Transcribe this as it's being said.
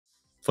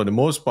for the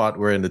most part,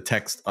 we're in the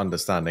text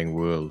understanding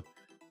world.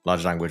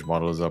 Large language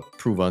models are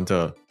proven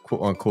to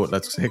quote unquote,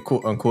 let's say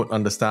quote unquote,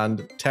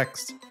 understand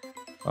text.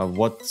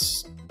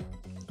 What's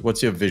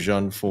your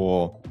vision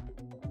for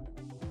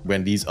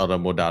when these other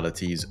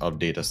modalities of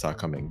data start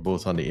coming,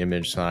 both on the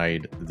image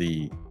side,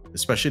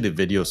 especially the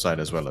video side,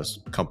 as well as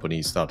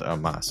companies start to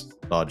amass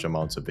large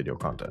amounts of video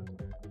content?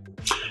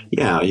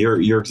 Yeah,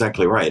 you're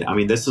exactly right. I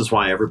mean, this is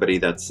why everybody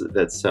that's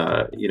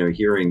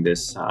hearing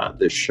this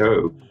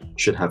show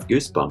should have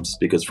goosebumps,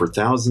 because for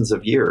thousands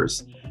of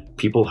years,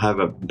 people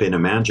have been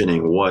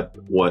imagining what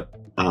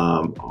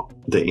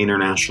the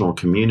international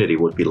community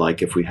would be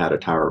like if we had a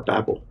Tower of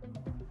Babel.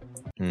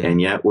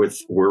 And yet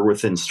we're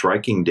within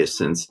striking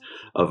distance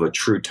of a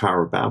true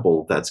Tower of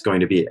Babel that's going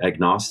to be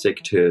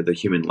agnostic to the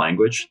human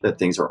language that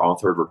things are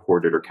authored,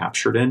 recorded, or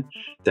captured in,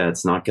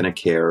 that's not going to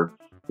care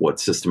what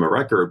system of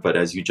record, but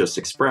as you just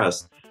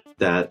expressed,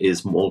 that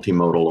is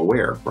multimodal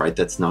aware, right?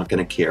 That's not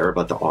going to care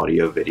about the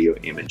audio, video,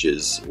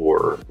 images,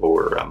 or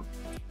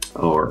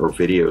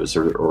videos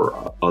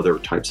or other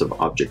types of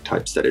object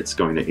types that it's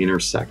going to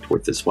intersect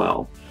with as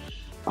well.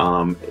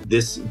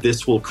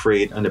 This will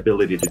create an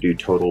ability to do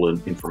total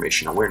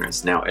information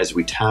awareness. Now, as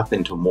we tap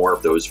into more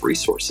of those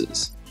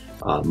resources,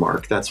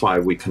 Mark, that's why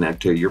we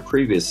connect to your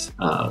previous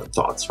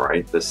thoughts,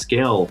 right? The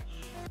scale,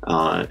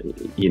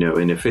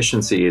 and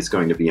efficiency is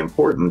going to be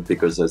important,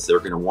 because as they're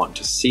going to want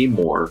to see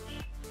more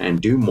and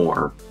do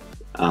more,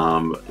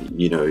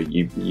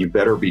 you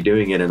better be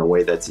doing it in a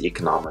way that's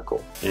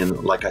economical.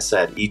 And like I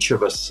said, each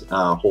of us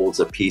holds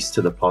a piece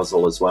to the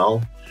puzzle as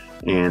well.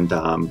 And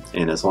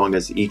as long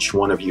as each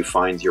one of you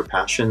finds your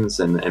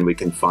passions and we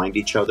can find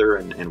each other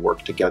and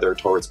work together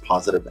towards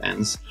positive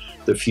ends,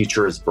 the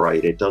future is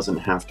bright. It doesn't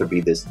have to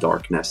be this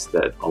darkness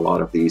that a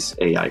lot of these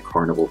AI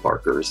carnival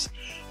barkers,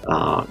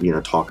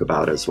 talk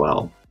about as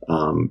well,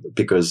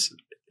 because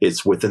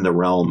it's within the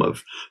realm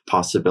of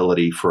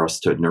possibility for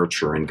us to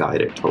nurture and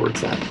guide it towards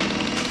that.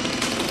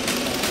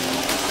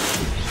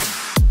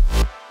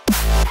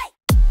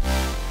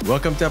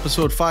 Welcome to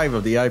episode 5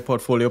 of the AI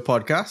Portfolio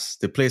Podcast,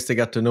 the place to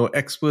get to know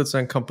experts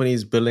and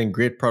companies building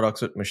great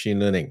products with machine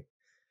learning.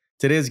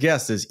 Today's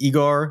guest is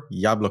Igor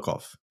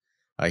Jablokov.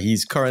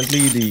 He's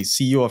currently the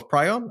CEO of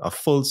Pryon, a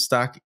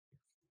full-stack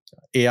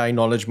AI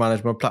knowledge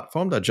management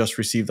platform that just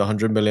received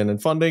 $100 million in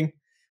funding.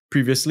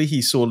 Previously,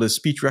 he sold his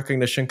speech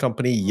recognition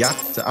company Yak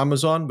to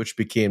Amazon, which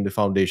became the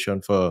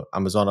foundation for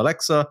Amazon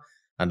Alexa,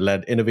 and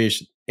led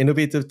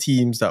innovative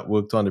teams that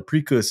worked on the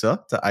precursor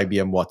to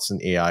IBM Watson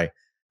AI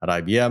at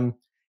IBM.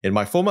 In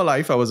my former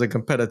life, I was a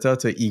competitor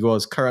to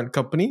Igor's current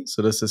company,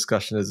 so this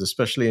discussion is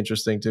especially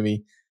interesting to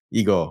me.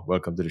 Igor,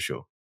 welcome to the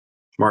show.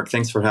 Mark,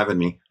 thanks for having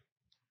me.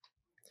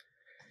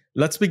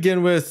 Let's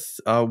begin with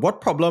what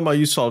problem are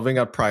you solving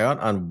at Pryon,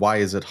 and why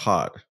is it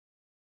hard?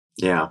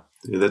 Yeah,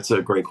 that's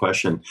a great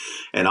question.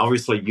 And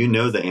obviously, you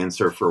know the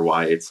answer for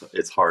why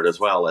it's hard as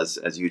well, as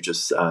you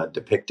just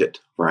depicted,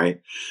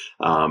 right?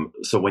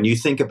 So when you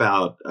think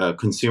about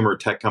consumer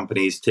tech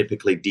companies,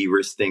 typically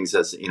de-risk things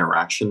as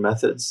interaction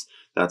methods.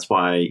 That's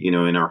why,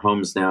 in our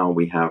homes now,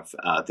 we have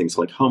things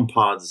like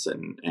HomePods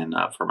and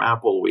from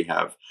Apple, we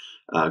have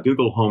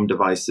Google Home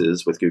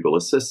devices with Google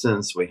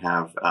Assistants. We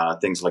have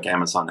things like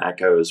Amazon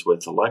Echoes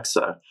with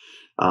Alexa.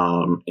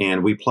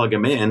 And we plug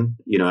them in,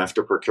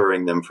 after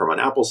procuring them from an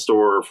Apple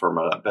store or from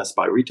a Best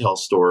Buy retail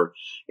store,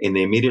 and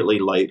they immediately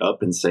light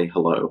up and say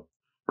hello,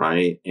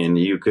 right? And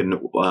you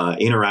can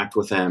interact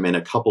with them in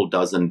a couple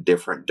dozen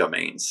different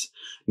domains.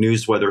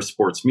 News, weather,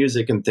 sports,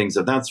 music, and things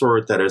of that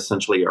sort that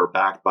essentially are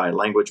backed by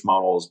language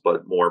models,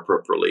 but more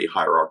appropriately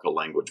hierarchical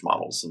language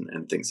models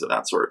and things of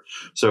that sort.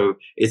 So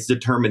it's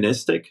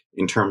deterministic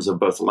in terms of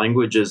both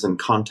languages and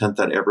content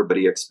that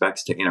everybody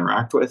expects to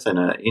interact with. And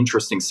an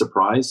interesting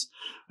surprise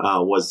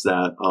was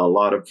that a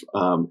lot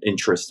of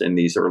interest in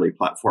these early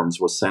platforms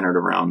was centered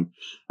around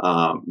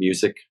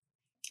music,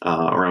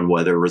 around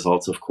weather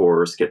results, of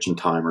course, kitchen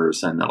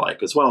timers and the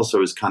like as well. So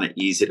it was kind of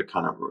easy to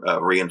kind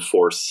of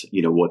reinforce,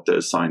 what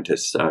the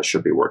scientists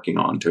should be working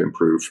on to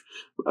improve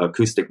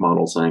acoustic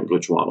models,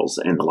 language models,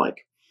 and the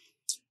like.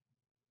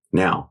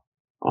 Now,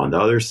 on the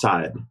other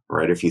side,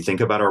 right, if you think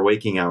about our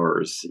waking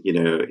hours,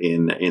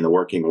 in the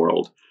working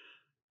world,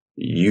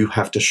 you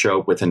have to show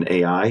up with an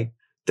AI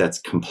that's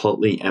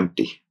completely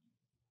empty.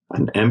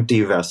 An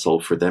empty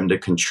vessel for them to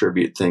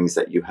contribute things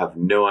that you have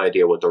no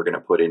idea what they're going to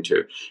put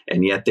into.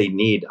 And yet they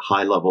need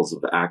high levels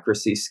of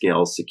accuracy,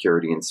 scale,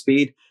 security, and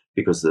speed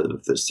because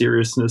of the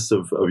seriousness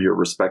of your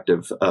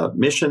respective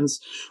missions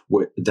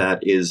that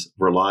is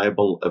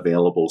reliable,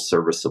 available,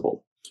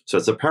 serviceable. So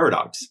it's a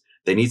paradox.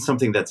 They need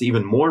something that's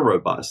even more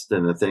robust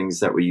than the things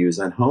that we use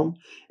at home.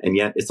 And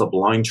yet it's a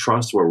blind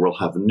trust where we'll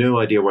have no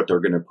idea what they're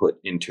going to put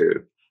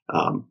into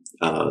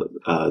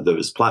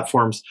those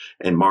platforms.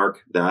 And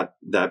Mark,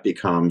 that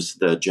becomes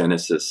the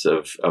genesis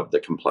of the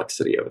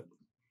complexity of it.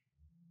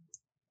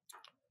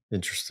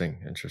 Interesting.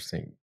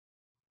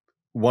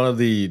 One of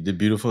the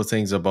beautiful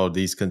things about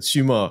these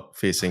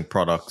consumer-facing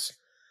products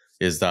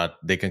is that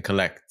they can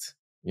collect,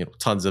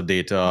 tons of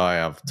data. I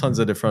have tons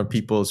of different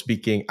people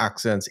speaking,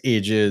 accents,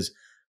 ages,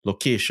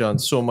 location,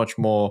 so much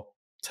more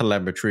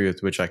telemetry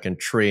with which I can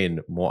train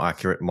more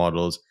accurate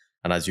models.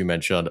 And as you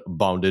mentioned,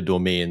 bounded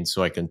domains,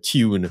 so I can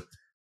tune,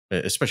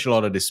 especially a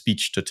lot of the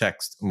speech to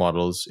text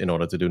models in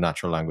order to do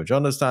natural language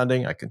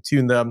understanding. I can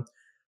tune them.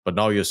 But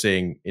now you're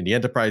saying in the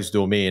enterprise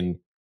domain,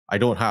 I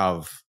don't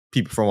have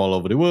people from all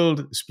over the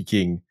world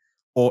speaking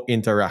or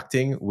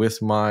interacting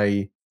with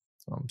my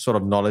sort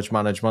of knowledge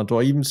management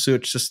or even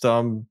search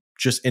system,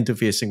 just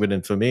interfacing with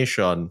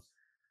information.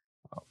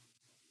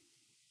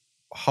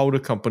 How do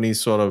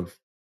companies sort of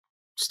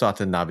start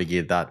to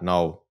navigate that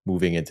now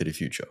moving into the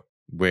future,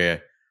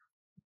 where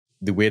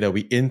the way that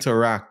we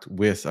interact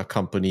with a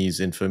company's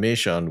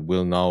information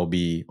will now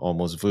be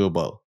almost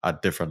verbal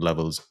at different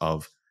levels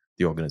of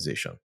the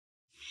organization?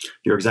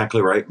 You're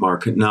exactly right,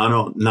 Mark. Not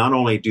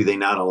only do they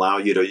not allow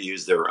you to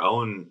use their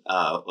own,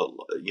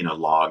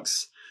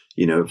 logs,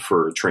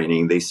 for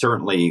training, they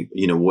certainly,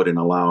 wouldn't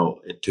allow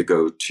it to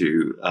go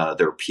to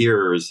their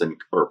peers and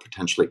or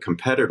potentially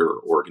competitor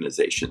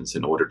organizations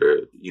in order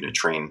to,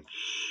 train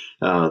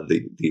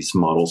these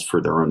models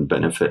for their own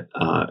benefit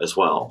as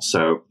well.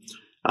 So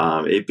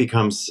it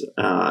becomes,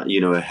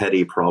 a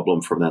heady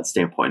problem from that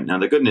standpoint. Now,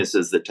 the good news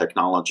is that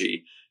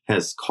technology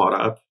has caught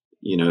up,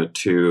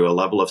 to a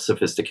level of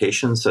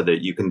sophistication so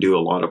that you can do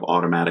a lot of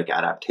automatic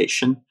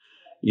adaptation,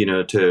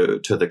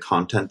 to the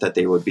content that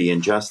they would be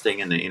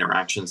ingesting and the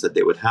interactions that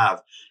they would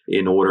have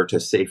in order to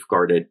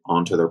safeguard it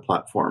onto their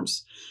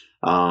platforms.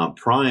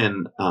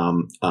 Pryon,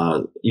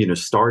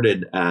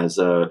 started as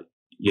a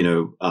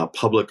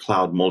public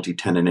cloud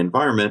multi-tenant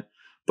environment,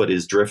 but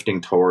is drifting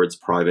towards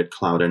private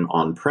cloud and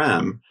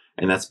on-prem.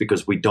 And that's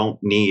because we don't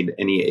need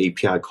any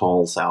API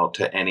calls out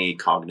to any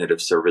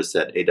cognitive service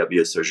that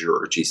AWS, Azure,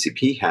 or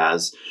GCP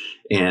has.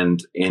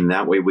 And in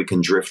that way, we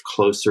can drift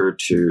closer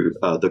to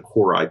the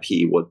core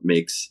IP, what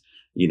makes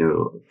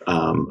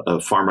a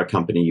pharma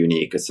company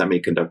unique, a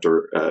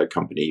semiconductor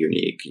company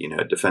unique,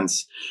 a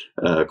defense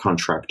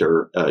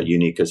contractor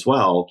unique as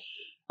well.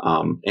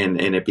 And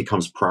it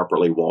becomes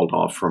properly walled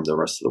off from the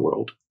rest of the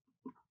world.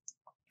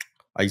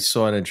 I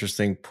saw an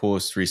interesting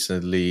post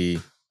recently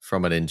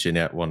from an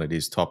engineer at one of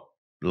these top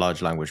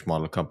large language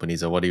model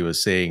companies. And what he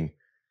was saying,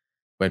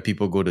 when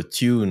people go to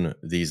tune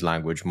these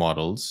language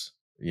models,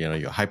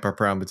 your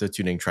hyperparameter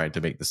tuning, trying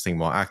to make this thing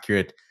more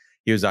accurate,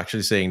 he was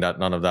actually saying that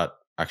none of that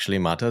actually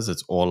matters.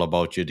 It's all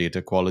about your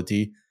data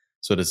quality.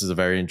 So this is a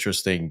very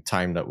interesting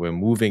time that we're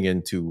moving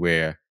into,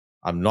 where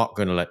I'm not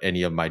going to let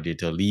any of my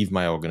data leave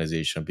my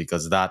organization,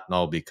 because that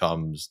now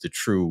becomes the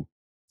true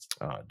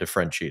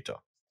differentiator.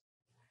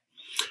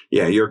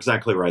 Yeah, you're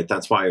exactly right.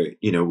 That's why,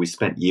 we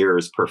spent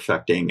years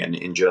perfecting an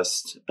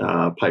ingest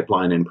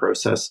pipeline and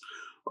process.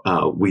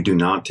 We do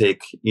not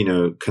take,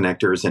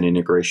 connectors and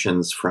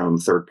integrations from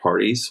third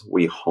parties.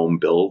 We home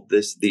build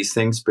these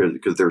things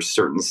because there's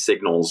certain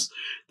signals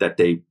that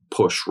they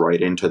push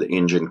right into the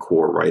engine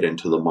core, right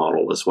into the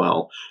model as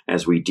well,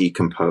 as we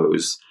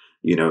decompose,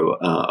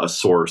 a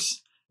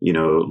source,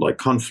 like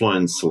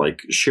Confluence,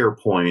 like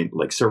SharePoint,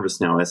 like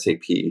ServiceNow,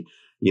 SAP.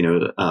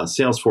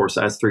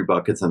 Salesforce S3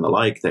 buckets and the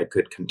like that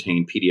could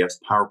contain PDFs,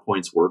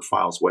 PowerPoints, Word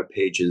files, web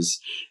pages,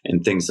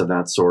 and things of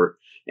that sort,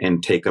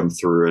 and take them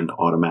through an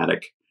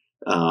automatic,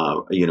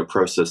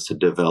 process to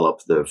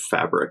develop the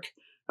fabric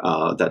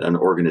that an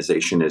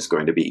organization is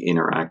going to be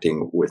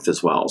interacting with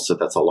as well. So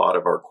that's a lot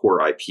of our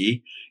core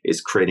IP,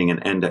 is creating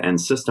an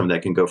end-to-end system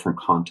that can go from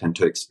content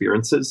to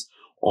experiences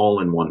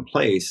all in one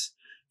place,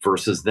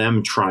 versus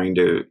them trying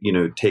to,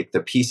 take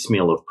the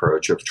piecemeal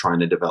approach of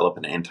trying to develop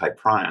an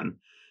anti-Pryon.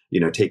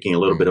 Taking a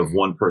little bit of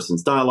one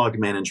person's dialogue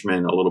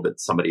management, a little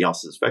bit somebody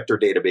else's vector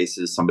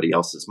databases, somebody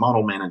else's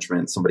model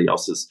management, somebody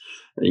else's,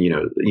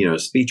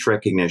 speech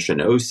recognition,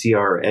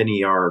 OCR,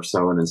 NER,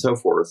 so on and so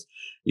forth.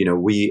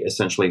 We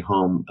essentially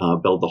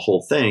build the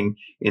whole thing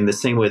in the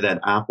same way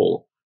that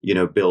Apple,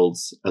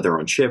 builds their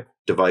own chip,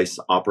 device,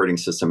 operating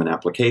system, and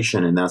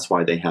application. And that's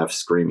why they have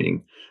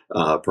screaming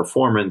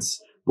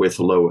performance with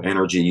low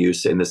energy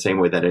use, in the same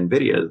way that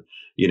NVIDIA,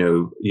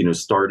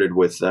 started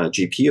with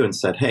GPU and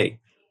said, hey,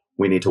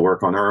 we need to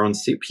work on our own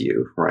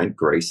CPU, right?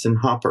 Grace and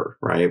Hopper,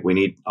 right? We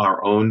need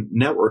our own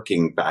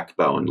networking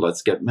backbone.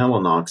 Let's get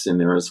Mellanox in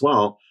there as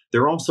well.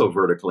 They're also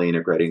vertically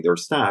integrating their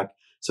stack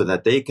so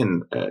that they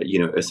can,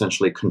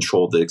 essentially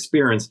control the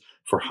experience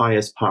for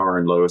highest power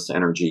and lowest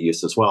energy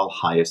use as well,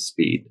 highest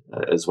speed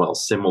as well,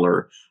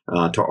 similar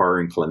to our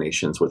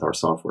inclinations with our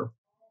software.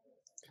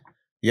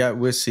 Yeah,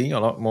 we're seeing a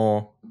lot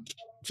more,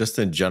 just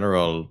in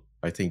general,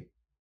 I think,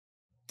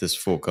 this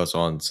focus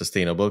on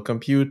sustainable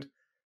compute,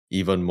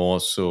 even more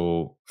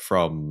so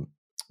from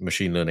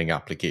machine learning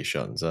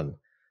applications. And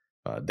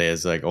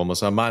there's like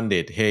almost a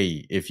mandate.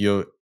 Hey, if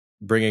you're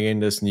bringing in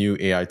this new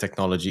AI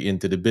technology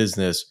into the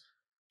business,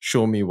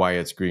 show me why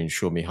it's green.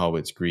 Show me how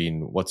it's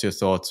green. What's your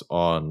thoughts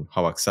on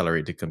how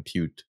accelerated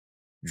compute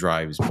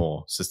drives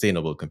more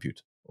sustainable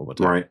compute over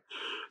time? Right.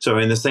 So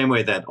in the same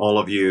way that all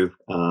of you,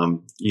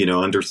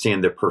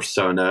 understand the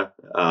persona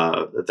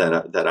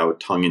that I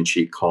would tongue in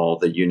cheek call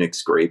the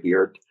Unix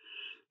graybeard,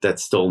 that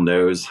still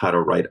knows how to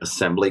write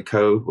assembly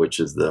code, which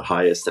is the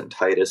highest and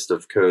tightest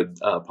of code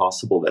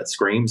possible that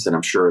screams. And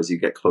I'm sure as you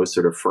get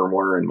closer to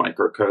firmware and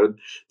microcode,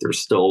 there's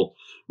still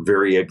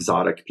very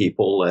exotic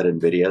people at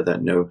NVIDIA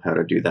that know how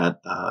to do that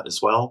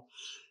as well.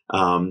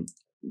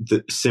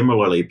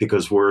 Similarly,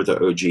 because we're the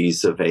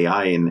OGs of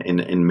AI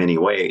in many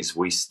ways,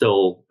 we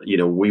still,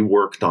 we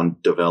worked on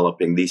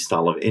developing these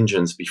style of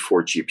engines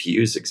before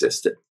GPUs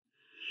existed.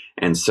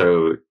 And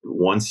so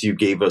once you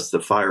gave us the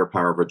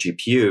firepower of a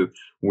GPU,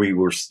 we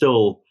were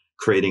still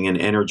creating an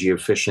energy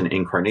efficient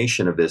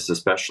incarnation of this,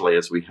 especially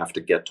as we have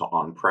to get to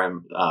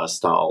on-prem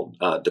style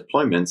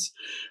deployments.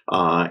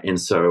 And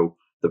so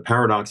the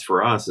paradox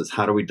for us is,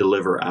 how do we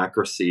deliver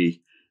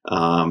accuracy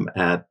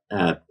at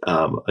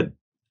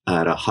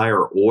a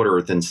higher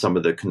order than some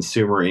of the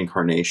consumer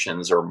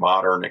incarnations or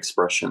modern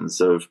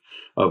expressions of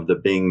the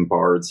Bing,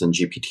 Bards, and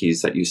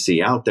GPTs that you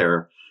see out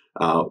there,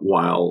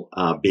 while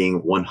being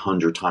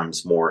 100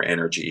 times more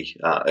energy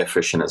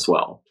efficient as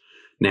well.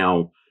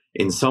 Now,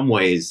 in some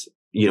ways,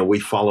 we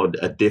followed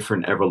a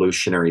different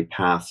evolutionary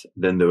path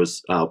than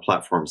those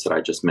platforms that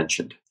I just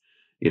mentioned.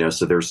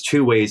 So there's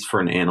two ways for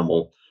an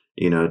animal,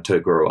 to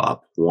grow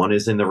up. One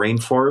is in the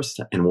rainforest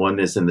and one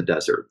is in the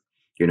desert.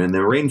 In the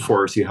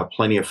rainforest, you have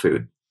plenty of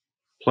food,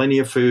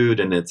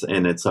 and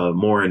it's a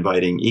more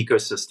inviting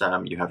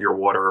ecosystem. You have your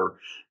water,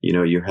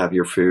 you have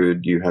your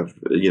food, you have,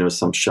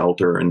 some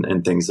shelter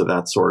and things of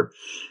that sort.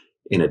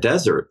 In a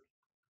desert,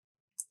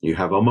 you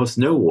have almost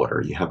no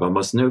water, you have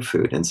almost no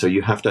food. And so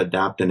you have to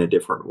adapt in a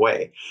different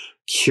way.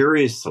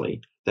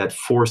 Curiously, that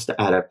forced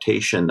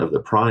adaptation of the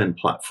Pryon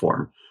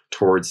platform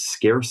towards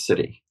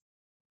scarcity,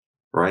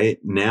 right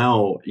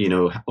now,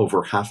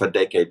 over half a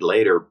decade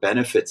later,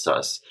 benefits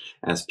us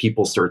as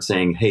people start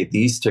saying, hey,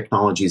 these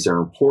technologies are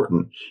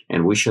important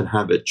and we should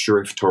have it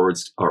drift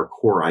towards our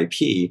core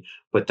IP.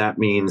 But that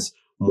means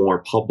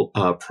more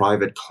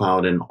private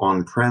cloud and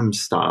on-prem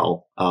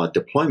style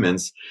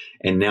deployments.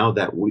 And now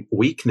that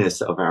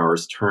weakness of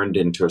ours turned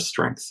into a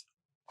strength.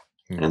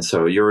 And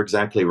so you're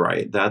exactly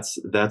right. That's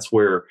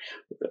where,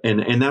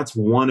 and that's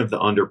one of the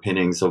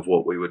underpinnings of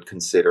what we would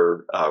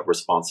consider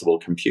responsible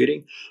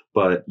computing.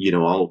 But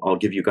I'll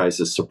give you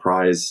guys a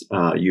surprise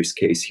use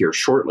case here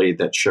shortly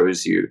that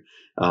shows you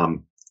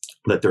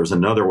that there's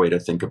another way to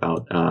think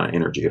about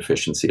energy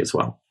efficiency as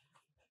well.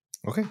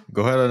 Okay,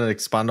 go ahead and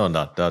expand on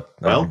that.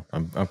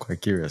 I'm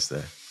quite curious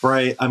there.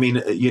 Right. I mean,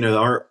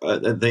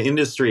 the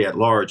industry at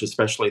large,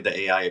 especially the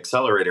AI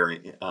accelerator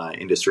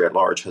industry at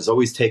large, has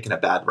always taken a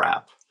bad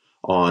rap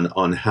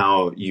on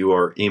how you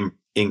are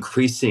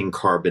increasing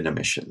carbon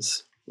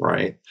emissions,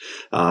 right?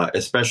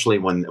 Especially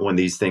when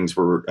these things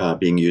were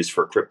being used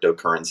for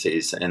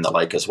cryptocurrencies and the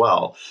like as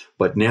well.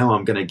 But now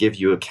I'm going to give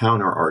you a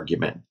counter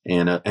argument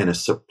and a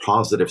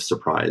positive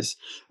surprise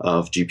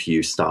of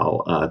GPU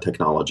style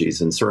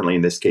technologies. And certainly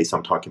in this case,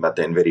 I'm talking about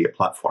the NVIDIA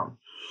platform.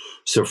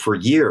 So for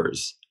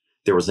years,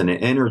 there was an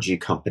energy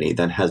company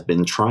that has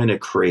been trying to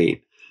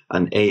create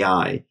an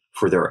AI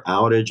for their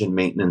outage and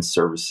maintenance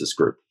services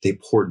group. They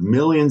poured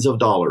millions of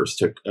dollars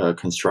to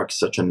construct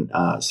such an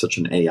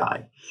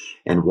AI.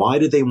 And why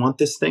did they want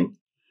this thing?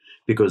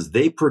 Because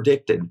they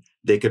predicted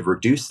they could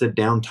reduce the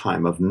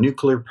downtime of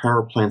nuclear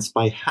power plants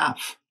by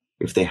half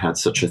if they had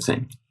such a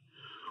thing.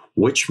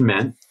 Which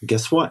meant,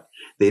 guess what?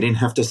 They didn't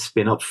have to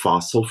spin up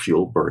fossil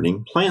fuel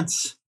burning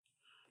plants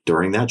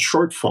during that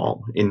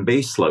shortfall in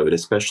baseload,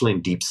 especially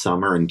in deep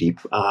summer and deep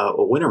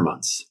winter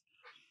months.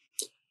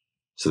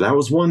 So that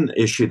was one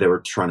issue they were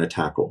trying to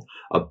tackle.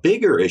 A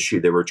bigger issue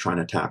they were trying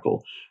to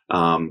tackle,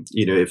 and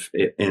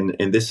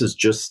this is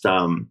just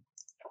an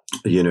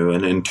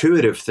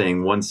intuitive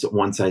thing.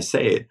 Once I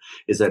say it,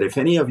 is that if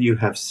any of you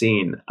have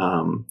seen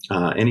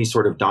any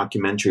sort of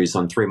documentaries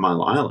on 3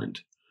 Mile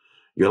Island,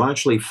 you'll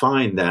actually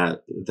find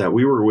that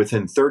we were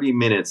within 30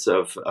 minutes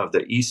of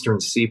the eastern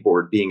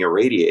seaboard being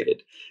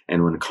irradiated.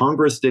 And when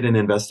Congress did an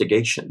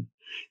investigation,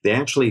 they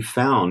actually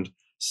found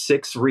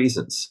 6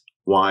 reasons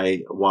why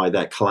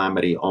that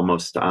calamity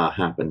almost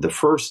happened. The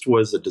first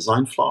was a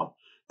design flaw.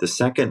 The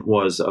second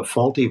was a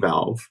faulty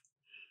valve.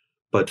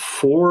 But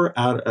 4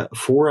 out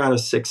of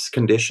 6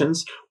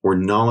 conditions were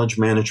knowledge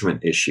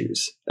management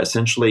issues.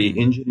 Essentially,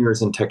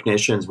 engineers and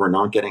technicians were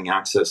not getting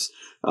access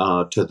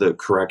to the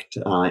correct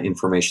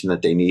information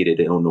that they needed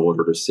in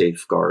order to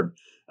safeguard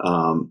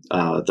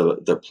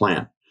the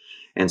plant.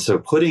 And so,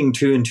 putting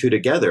 2 and 2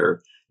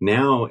 together,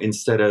 now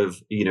instead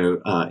of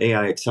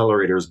AI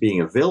accelerators being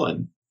a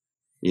villain,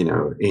 in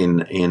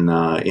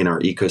our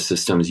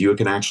ecosystems, you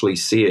can actually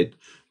see it,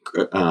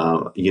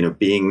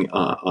 being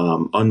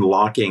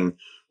unlocking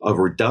a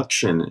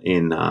reduction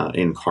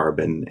in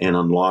carbon and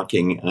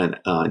unlocking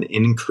an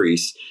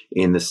increase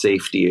in the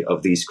safety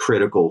of these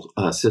critical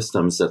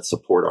systems that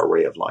support our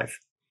way of life.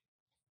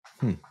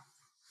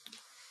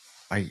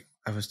 I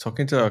was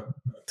talking to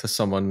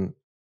someone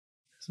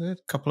a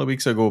couple of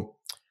weeks ago,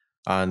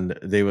 and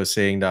they were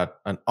saying that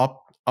an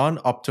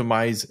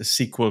unoptimized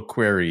SQL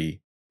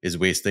query is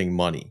wasting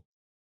money.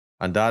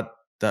 And that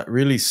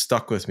really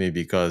stuck with me,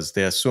 because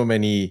there are so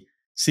many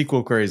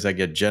SQL queries that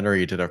get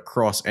generated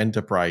across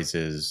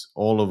enterprises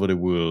all over the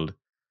world.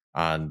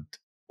 And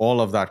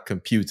all of that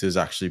compute is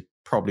actually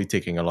probably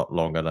taking a lot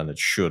longer than it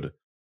should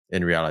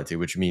in reality,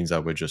 which means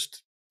that we're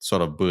just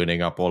sort of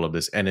burning up all of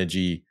this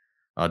energy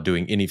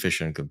doing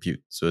inefficient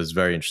compute. So it's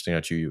very interesting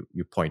that you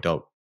point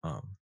out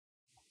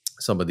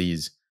some of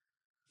these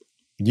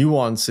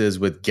nuances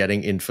with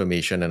getting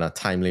information in a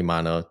timely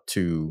manner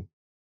to,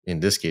 in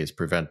this case,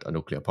 prevent a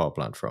nuclear power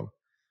plant from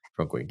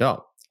going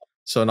down.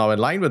 So now in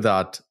line with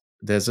that,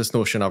 there's this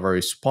notion of a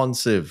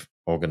responsive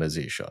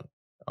organization.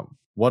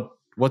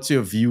 What's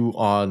your view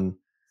on,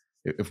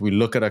 if we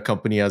look at a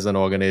company as an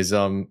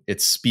organism,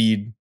 its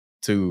speed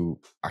to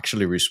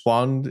actually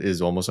respond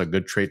is almost a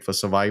good trait for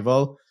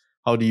survival?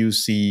 How do you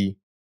see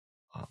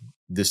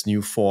this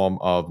new form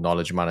of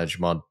knowledge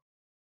management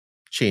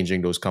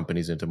changing those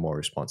companies into more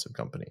responsive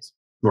companies?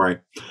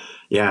 Right.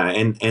 Yeah.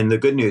 And the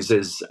good news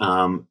is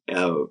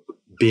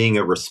being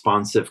a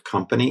responsive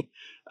company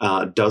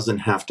doesn't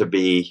have to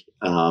be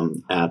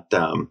at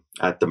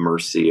the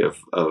mercy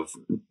of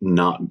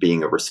not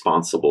being a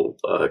responsible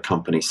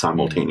company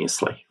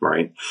simultaneously,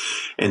 right?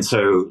 And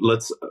so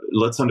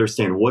let's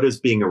understand, what does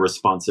being a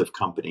responsive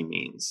company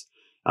means.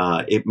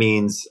 It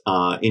means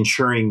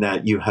ensuring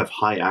that you have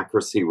high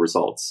accuracy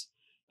results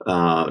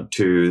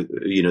to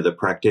the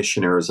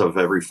practitioners of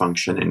every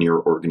function in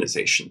your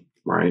organization,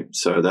 right?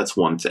 So that's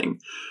one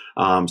thing.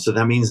 So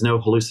that means no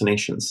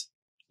hallucinations.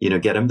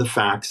 Get them the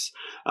facts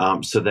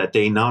so that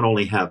they not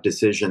only have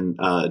decision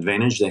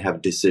advantage, they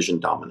have decision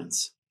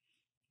dominance,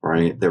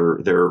 right?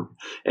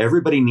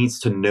 Everybody needs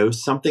to know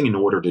something in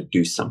order to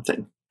do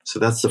something. So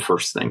that's the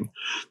first thing.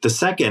 The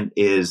second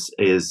is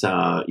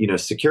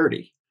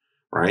security,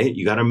 right?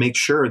 You got to make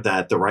sure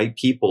that the right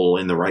people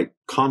in the right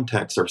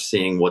context are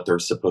seeing what they're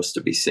supposed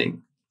to be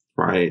seeing,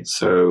 right?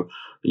 So,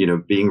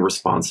 being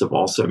responsive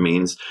also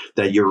means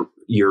that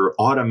you're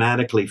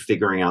automatically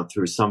figuring out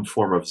through some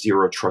form of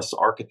zero trust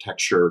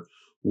architecture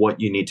what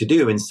you need to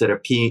do, instead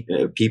of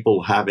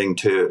people having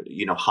to,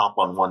 hop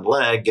on one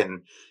leg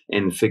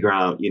and figure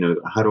out,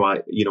 how do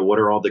I, what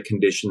are all the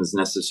conditions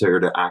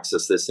necessary to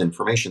access this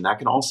information. That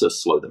can also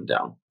slow them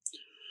down.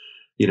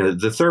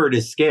 The third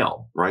is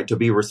scale, right? To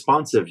be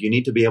responsive, you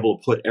need to be able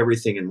to put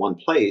everything in one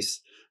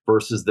place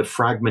versus the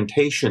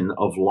fragmentation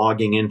of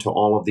logging into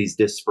all of these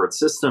disparate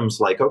systems.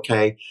 Like,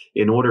 okay,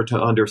 in order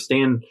to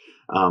understand,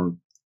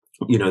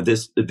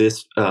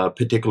 this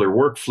particular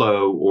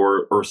workflow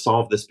or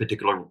solve this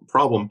particular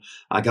problem,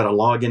 I got to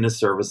log into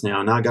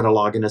ServiceNow. Now I got to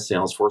log into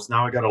Salesforce.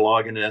 Now I got to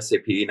log into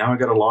SAP. Now I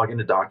got to log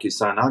into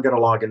DocuSign. Now I got to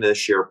log into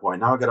SharePoint.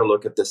 Now I got to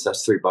look at this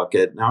S3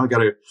 bucket. Now I got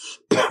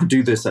to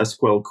do this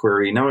SQL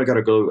query. Now I got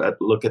to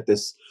look at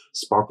this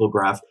Sparkle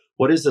graph.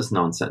 What is this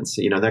nonsense?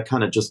 That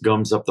kind of just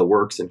gums up the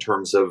works in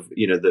terms of,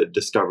 the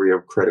discovery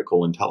of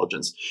critical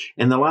intelligence.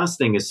 And the last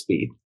thing is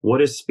speed.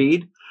 What is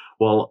speed?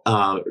 Well,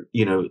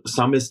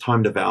 some is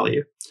time to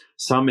value.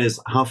 Some is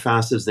how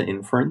fast is the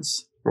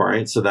inference,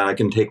 right? So that I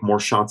can take more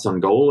shots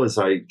on goal as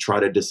I try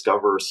to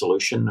discover a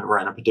solution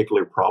around a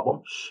particular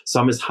problem.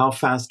 Some is how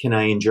fast can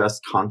I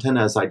ingest content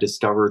as I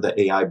discover the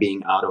AI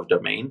being out of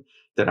domain,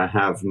 that I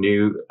have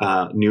new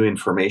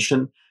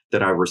information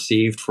that I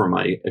received from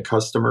my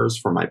customers,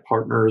 from my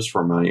partners,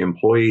 from my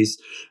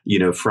employees,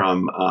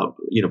 from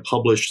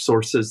published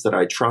sources that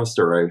I trust,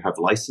 or I have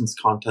licensed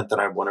content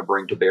that I want to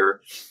bring to bear.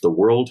 The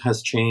world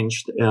has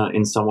changed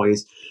in some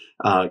ways.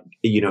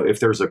 If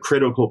there's a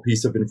critical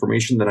piece of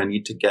information that I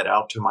need to get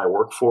out to my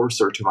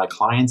workforce or to my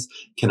clients,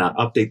 can I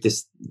update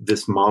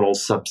this model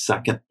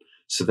sub-second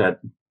so that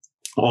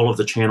all of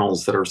the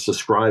channels that are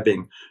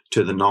subscribing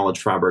to the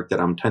knowledge fabric that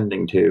I'm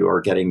tending to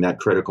are getting that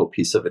critical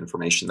piece of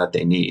information that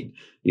they need,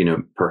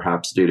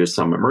 perhaps due to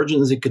some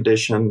emergency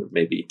condition,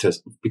 maybe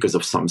because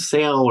of some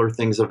sale or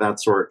things of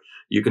that sort.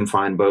 You can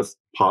find both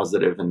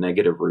positive and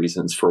negative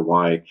reasons for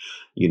why,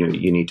 you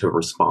need to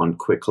respond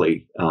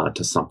quickly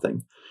to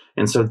something.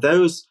 And so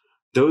those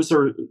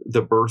are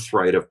the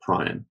birthright of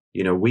Pryon.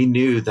 We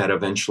knew that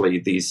eventually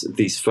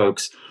these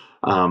folks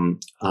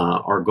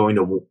are going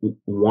to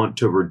want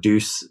to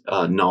reduce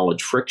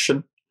knowledge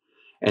friction.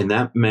 And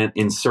that meant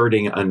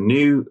inserting a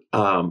new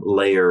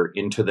layer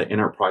into the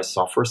enterprise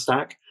software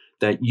stack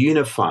that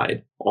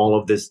unified all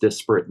of this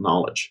disparate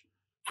knowledge.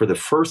 For the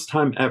first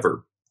time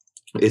ever,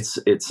 it's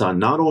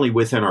not only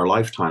within our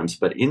lifetimes,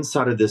 but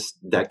inside of this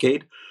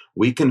decade,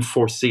 we can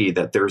foresee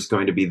that there's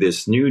going to be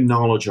this new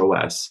knowledge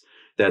OS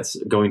that's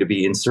going to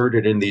be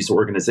inserted in these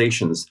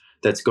organizations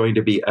that's going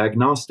to be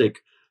agnostic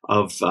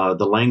of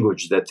the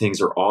language that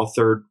things are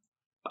authored,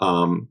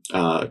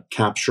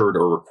 captured,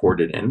 or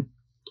recorded in,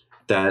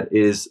 that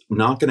is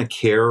not going to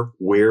care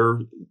where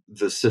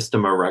the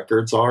system of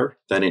records are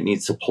that it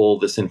needs to pull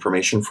this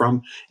information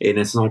from, and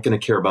it's not going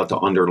to care about the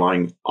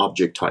underlying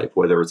object type,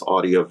 whether it's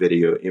audio,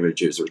 video,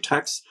 images, or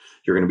text.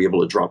 You're going to be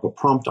able to drop a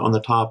prompt on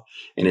the top,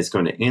 and it's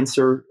going to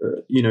answer,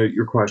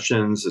 your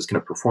questions. It's going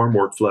to perform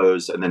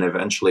workflows, and then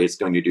eventually it's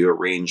going to do a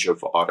range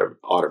of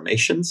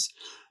automations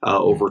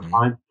over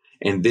time.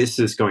 And this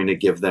is going to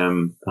give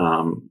them,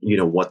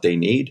 what they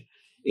need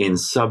in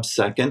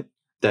sub-second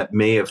that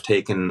may have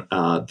taken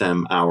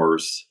them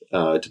hours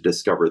to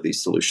discover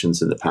these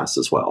solutions in the past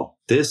as well.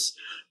 This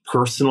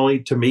personally,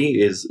 to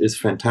me, is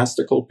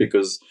fantastical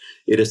because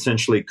it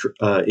essentially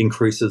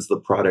increases the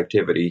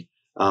productivity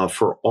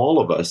for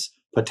all of us,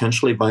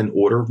 potentially by an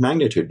order of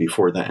magnitude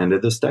before the end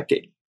of this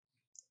decade.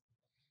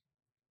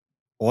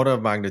 Order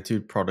of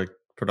magnitude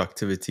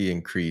productivity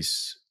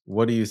increase.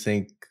 What do you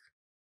think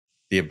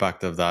the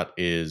impact of that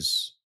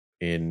is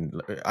in,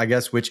 I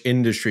guess, which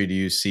industry do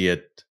you see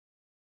it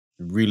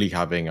really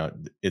having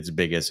its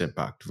biggest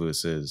impact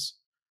versus,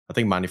 I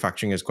think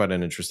manufacturing is quite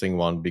an interesting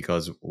one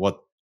because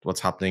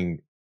what's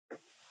happening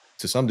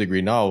to some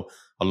degree now,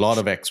 a lot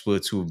of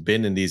experts who've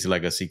been in these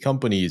legacy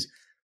companies,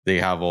 they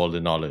have all the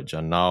knowledge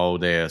and now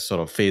they're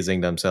sort of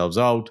phasing themselves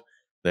out.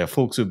 There are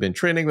folks who've been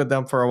training with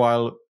them for a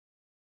while,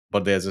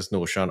 but there's this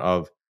notion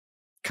of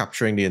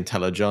capturing the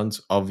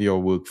intelligence of your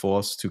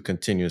workforce to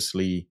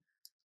continuously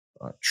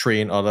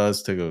train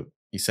others to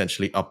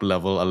essentially up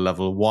level a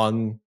level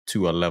 1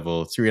 to a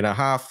level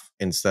 3.5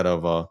 instead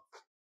of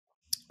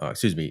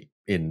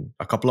in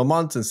a couple of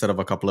months instead of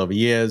a couple of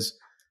years.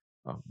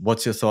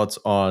 What's your thoughts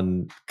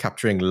on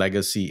capturing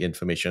legacy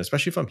information,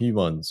 especially from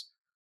humans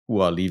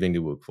who are leaving the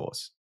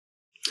workforce?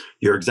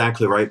 You're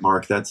exactly right,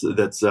 Mark. That's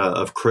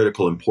of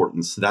critical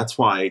importance. That's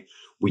why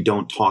we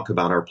don't talk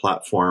about our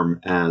platform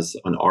as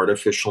an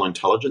artificial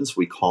intelligence.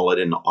 We call it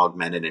an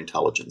augmented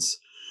intelligence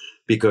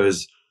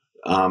because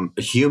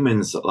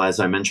humans, as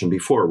I mentioned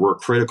before, we're a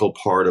critical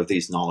part of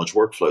these knowledge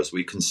workflows.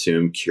 We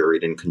consume,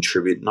 curate, and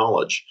contribute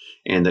knowledge.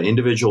 And the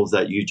individuals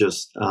that you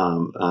just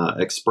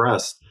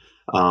expressed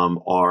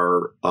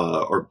are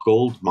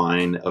gold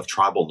mine of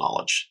tribal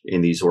knowledge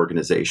in these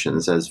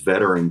organizations as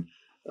veteran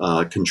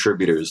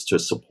contributors to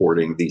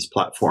supporting these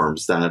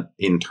platforms that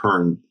in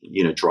turn,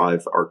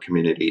 drive our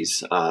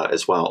communities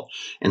as well.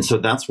 And so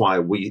that's why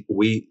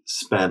we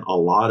spent a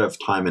lot of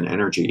time and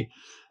energy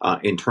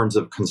in terms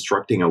of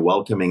constructing a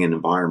welcoming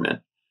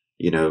environment.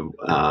 That's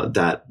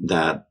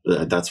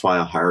why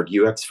I hired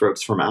UX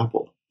folks from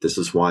Apple. This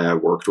is why I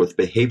worked with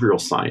behavioral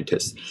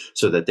scientists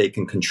so that they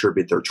can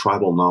contribute their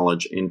tribal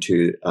knowledge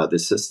into the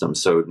system.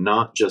 So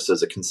not just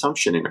as a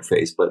consumption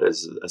interface, but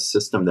as a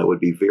system that would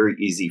be very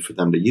easy for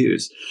them to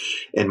use.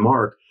 And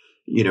Mark,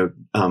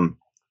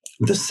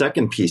 the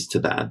second piece to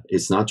that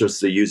is not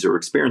just the user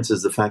experience,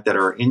 is the fact that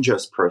our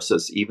ingest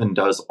process even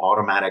does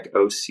automatic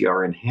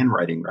OCR and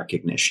handwriting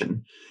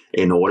recognition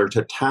in order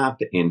to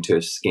tap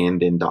into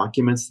scanned in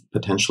documents,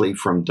 potentially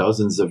from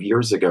dozens of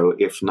years ago,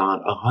 if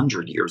not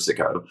 100 years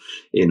ago,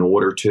 in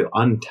order to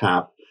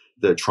untap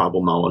the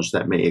tribal knowledge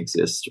that may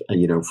exist,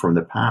 from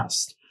the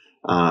past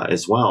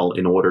as well,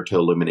 in order to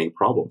eliminate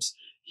problems.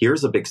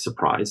 Here's a big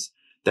surprise.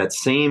 That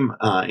same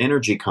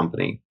energy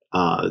company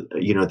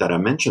that I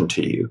mentioned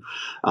to you,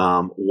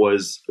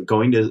 was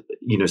going to,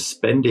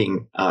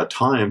 spending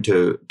time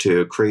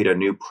to create a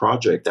new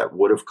project that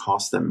would have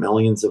cost them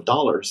millions of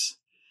dollars.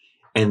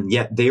 And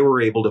yet they were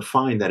able to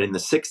find that in the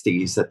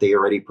 60s that they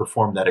already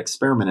performed that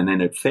experiment and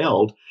then it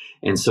failed.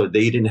 And so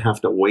they didn't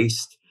have to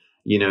waste,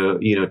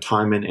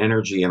 time and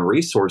energy and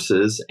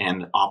resources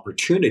and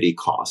opportunity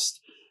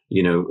cost,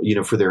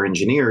 for their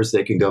engineers.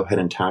 They can go ahead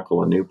and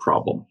tackle a new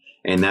problem.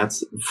 And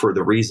that's for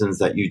the reasons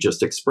that you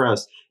just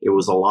expressed. It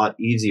was a lot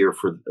easier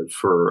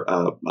for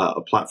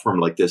a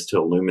platform like this to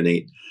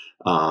illuminate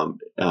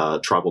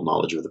tribal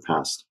knowledge of the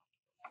past.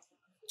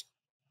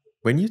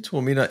 When you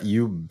told me that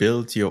you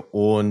built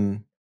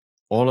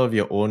all of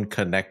your own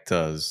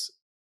connectors,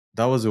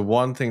 that was the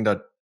one thing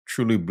that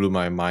truly blew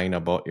my mind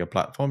about your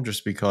platform,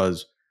 just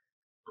because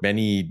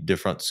many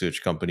different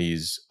search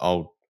companies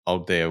out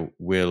there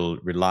will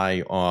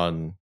rely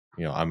on,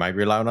 I might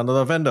rely on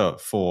another vendor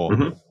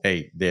for,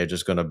 hey, they're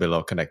just going to build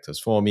out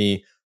connectors for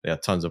me. There are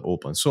tons of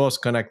open source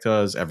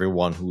connectors.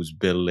 Everyone who's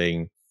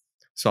building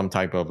some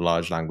type of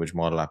large language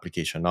model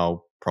application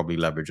now probably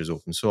leverages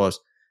open source.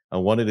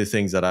 And one of the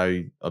things that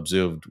I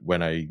observed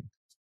when I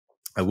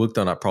worked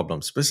on that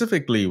problem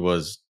specifically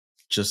was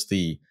just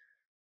the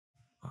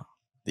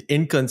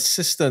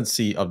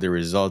inconsistency of the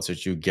results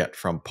that you get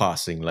from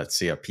parsing, let's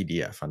say, a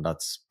PDF. And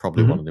that's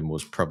probably one of the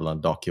most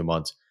prevalent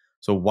documents.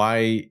 So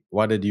why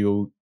did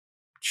you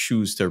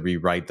choose to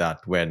rewrite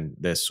that when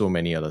there's so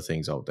many other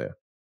things out there?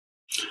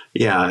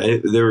 Yeah,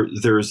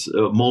 there's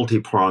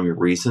multi-pronged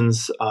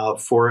reasons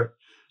for it.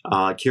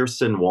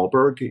 Kirsten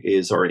Wahlberg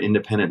is our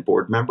independent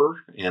board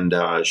member, and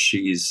she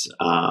used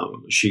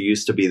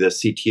to be the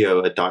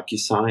CTO at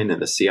DocuSign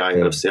and the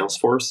CIO of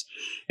Salesforce,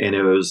 and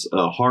it was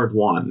a hard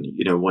one.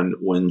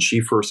 When she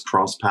first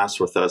crossed paths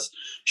with us,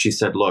 she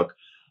said, "Look,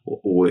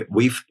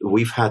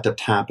 we've had to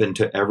tap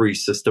into every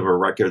system of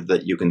record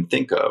that you can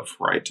think of,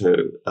 right?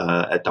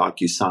 At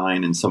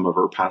DocuSign and some of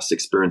her past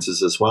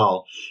experiences as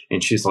well."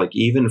 And she's like,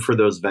 even for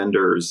those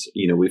vendors,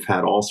 we've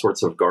had all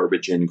sorts of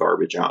garbage in,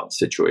 garbage out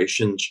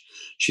situations.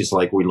 She's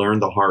like, we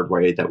learned the hard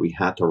way that we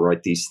had to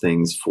write these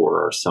things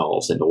for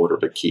ourselves in order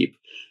to keep,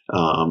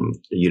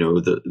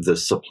 the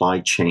supply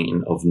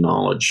chain of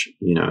knowledge,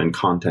 and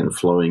content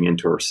flowing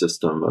into our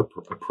system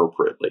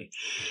appropriately.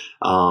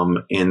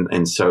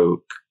 And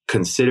so,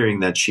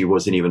 considering that she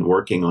wasn't even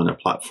working on a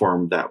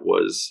platform that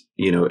was,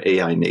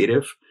 AI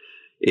native,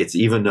 it's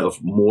even of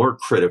more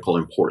critical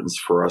importance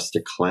for us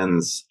to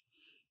cleanse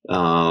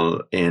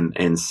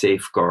and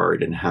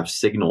safeguard and have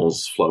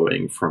signals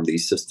flowing from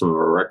these system of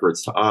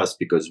records to us,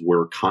 because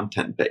we're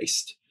content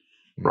based,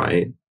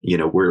 right?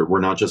 We're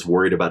not just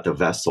worried about the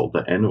vessel,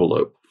 the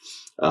envelope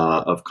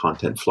of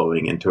content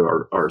flowing into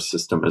our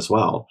system as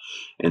well.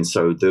 And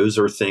so those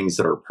are things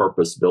that are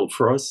purpose built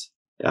for us.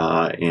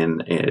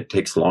 And it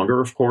takes longer,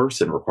 of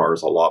course, and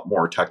requires a lot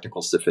more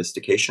technical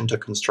sophistication to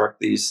construct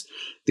these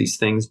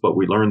things. But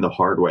we learn the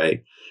hard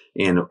way,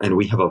 and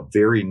we have a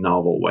very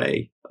novel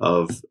way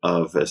of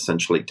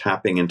essentially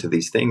tapping into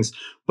these things.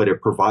 But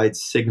it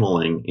provides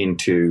signaling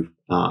into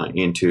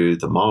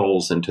the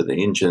models, into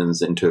the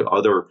engines, into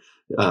other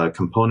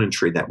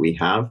componentry that we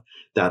have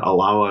that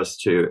allow us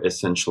to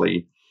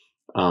essentially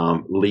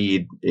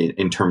lead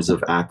in terms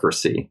of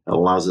accuracy. It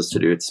allows us to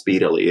do it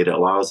speedily. It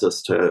allows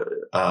us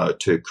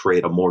to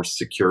create a more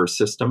secure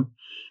system,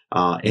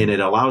 and it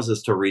allows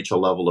us to reach a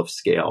level of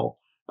scale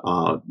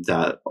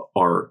that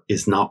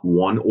is not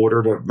one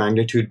order of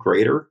magnitude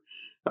greater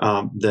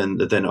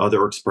than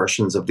other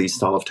expressions of these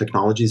style of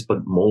technologies,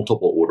 but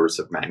multiple orders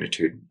of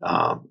magnitude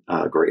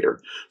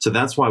greater. So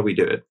that's why we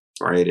do it,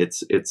 right?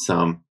 It's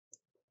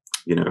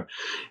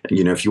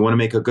if you want to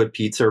make a good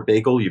pizza or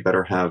bagel, you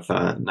better have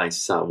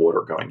nice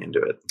water going into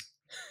it.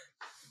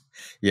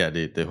 Yeah,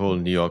 the whole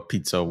New York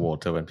pizza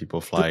water, when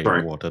people fly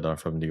water down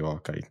from New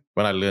York.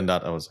 When I learned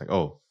that, I was like,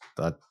 oh,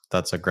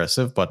 that's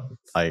aggressive, but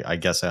I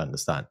guess I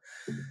understand.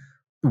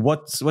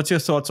 What's your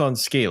thoughts on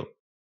scale?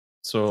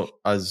 So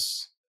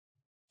as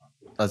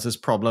this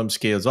problem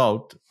scales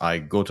out, I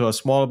go to a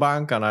small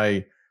bank and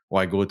I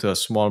go to a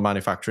small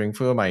manufacturing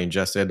firm, I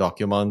ingest their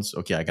documents.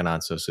 Okay, I can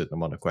answer a certain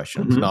amount of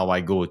questions. Now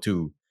I go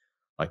to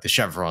like the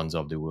Chevrons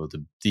of the world,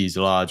 these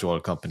large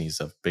oil companies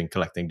have been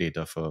collecting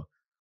data for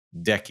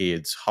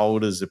decades. How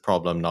does the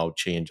problem now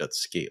change at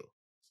scale?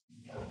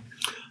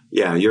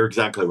 Yeah, you're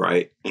exactly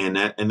right, and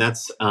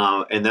that's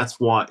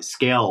why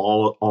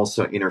scale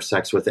also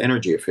intersects with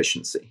energy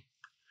efficiency.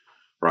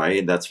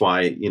 Right. That's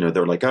why,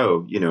 they're like,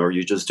 oh, are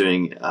you just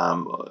doing,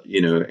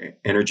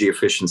 energy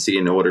efficiency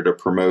in order to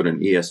promote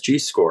an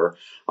ESG score?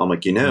 I'm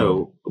like,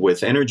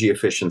 with energy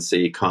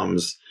efficiency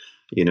comes,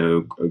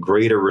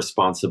 greater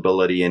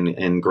responsibility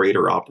and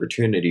greater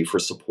opportunity for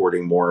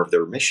supporting more of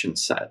their mission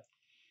set.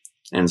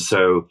 And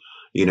so,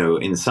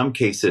 in some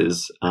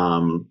cases,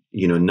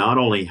 not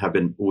only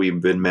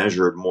we've been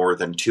measured more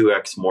than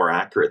 2x more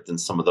accurate than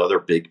some of the other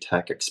big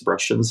tech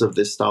expressions of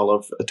this style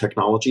of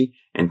technology,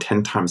 and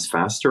 10 times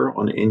faster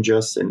on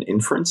ingest and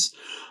inference,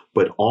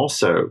 but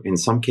also in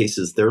some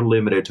cases they're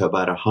limited to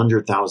about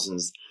 100,000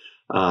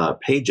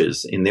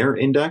 pages in their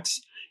index.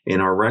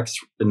 And our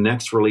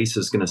next release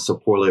is going to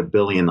support 1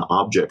 billion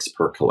objects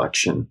per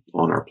collection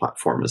on our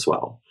platform as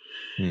well.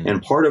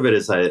 And part of it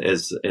is,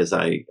 as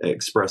I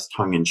expressed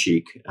tongue in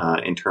cheek,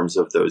 in terms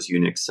of those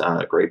Unix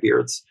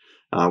graybeards,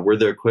 we're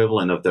the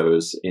equivalent of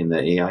those in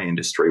the AI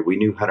industry. We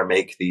knew how to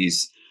make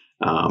these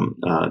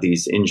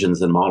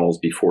engines and models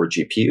before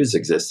GPUs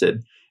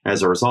existed.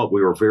 As a result,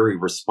 we were very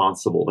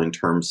responsible in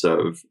terms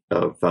of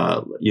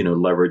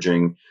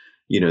leveraging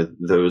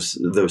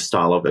those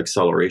style of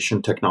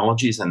acceleration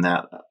technologies, and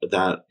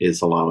that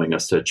is allowing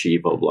us to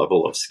achieve a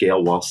level of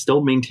scale while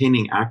still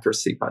maintaining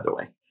accuracy. By the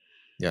way.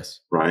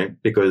 Yes. Right.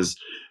 Because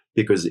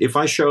if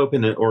I show up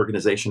in an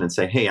organization and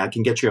say, hey, I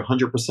can get you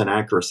 100%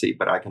 accuracy,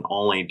 but I can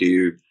only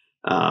do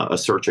a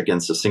search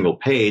against a single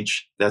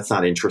page, that's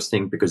not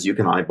interesting, because you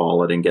can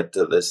eyeball it and get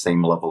to the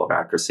same level of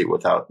accuracy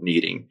without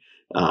needing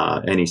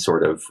any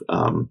sort of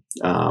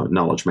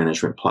knowledge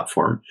management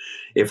platform.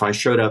 If I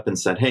showed up and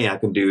said, hey, I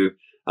can do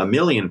 1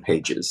 million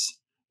pages,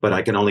 but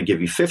I can only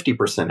give you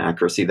 50%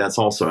 accuracy, that's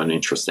also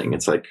uninteresting.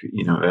 It's like,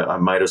 I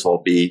might as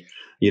well be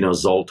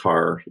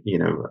Zoltar,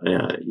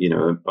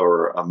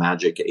 or a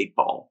magic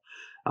 8-ball.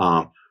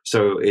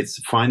 So it's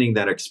finding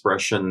that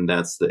expression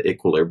that's the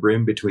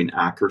equilibrium between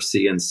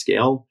accuracy and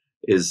scale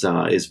is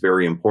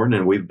very important,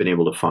 and we've been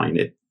able to find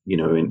it,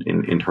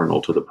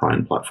 internal to the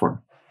Pryon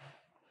platform.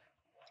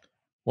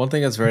 One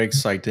thing that's very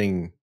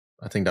exciting,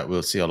 I think that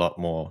we'll see a lot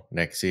more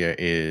next year,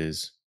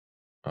 is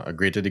a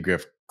greater degree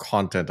of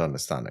content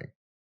understanding.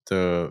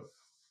 For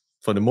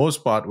the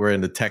most part, we're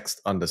in the text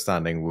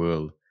understanding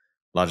world.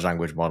 Large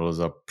language models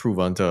are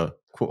proven to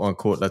quote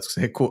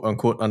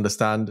unquote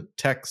understand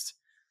text.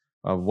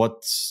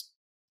 What's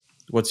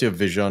your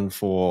vision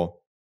for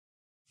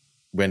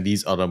when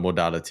these other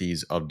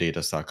modalities of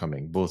data start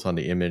coming, both on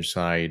the image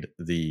side,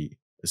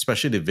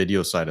 especially the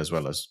video side, as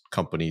well as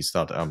companies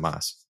start to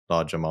amass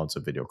large amounts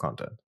of video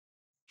content?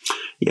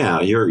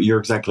 Yeah, you're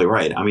exactly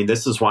right. I mean,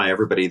 this is why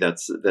everybody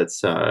that's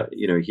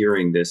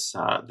hearing this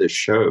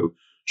show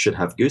should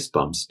have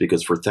goosebumps,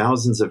 because for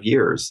thousands of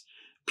years,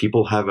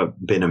 people have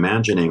been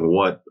imagining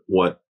what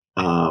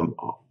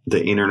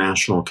the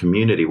international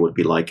community would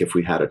be like if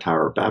we had a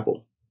Tower of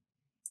Babel.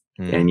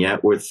 And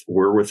yet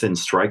we're within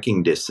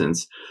striking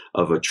distance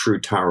of a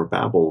true Tower of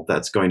Babel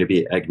that's going to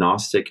be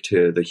agnostic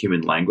to the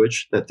human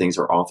language that things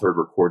are authored,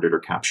 recorded, or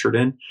captured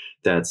in,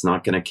 that's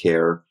not going to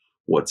care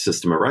what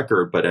system of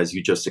record, but as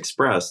you just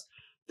expressed,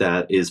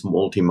 that is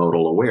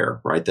multimodal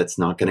aware, right? That's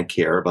not going to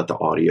care about the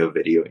audio,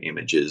 video,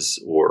 images,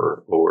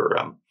 or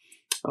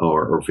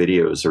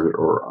videos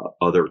or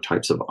other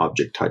types of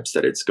object types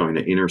that it's going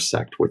to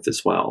intersect with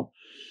as well.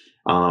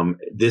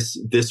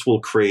 This will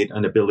create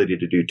an ability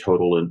to do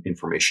total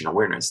information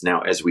awareness.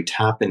 Now, as we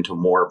tap into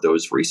more of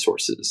those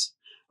resources,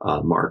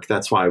 Mark,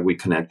 that's why we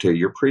connect to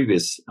your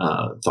previous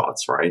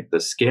thoughts, right? The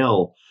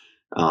scale,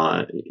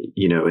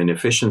 and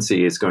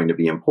efficiency is going to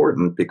be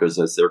important, because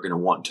as they're going to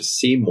want to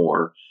see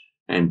more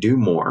and do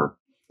more,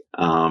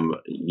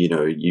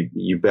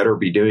 you better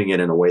be doing it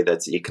in a way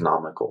that's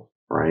economical,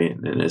 right?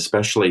 And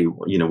especially,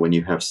 when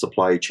you have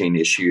supply chain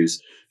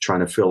issues,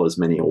 trying to fill as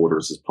many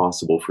orders as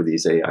possible for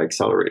these AI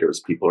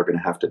accelerators, people are going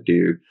to have to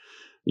do,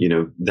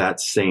 that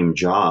same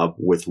job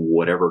with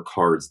whatever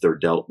cards they're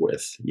dealt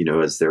with,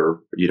 as they're,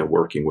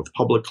 working with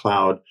public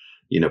cloud,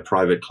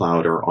 private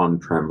cloud, or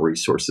on-prem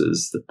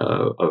resources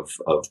of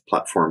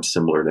platforms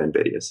similar to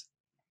NVIDIA's.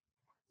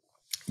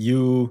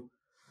 You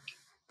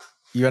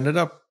ended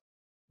up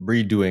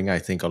redoing, I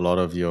think, a lot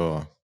of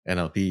your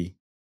NLP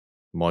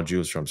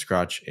modules from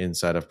scratch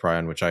inside of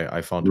Pryon, which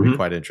I found to be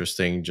quite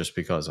interesting, just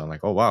because I'm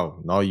like, oh, wow,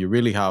 now you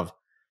really have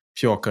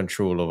pure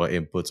control over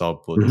inputs,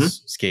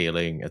 outputs,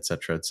 scaling,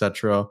 etc.,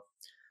 etc.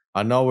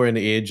 And now we're in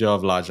the age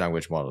of large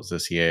language models.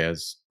 This year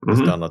has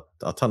done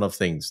a ton of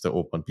things to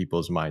open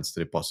people's minds to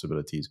the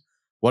possibilities.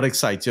 What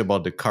excites you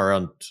about the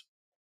current,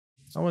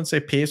 I wouldn't say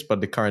pace, but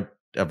the current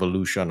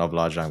evolution of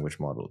large language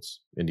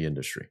models in the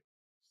industry?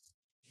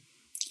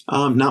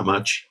 Not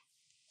much.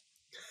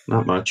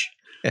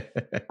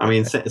 I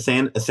mean,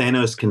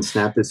 Thanos can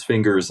snap his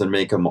fingers and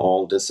make them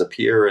all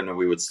disappear, and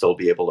we would still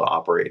be able to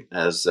operate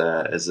as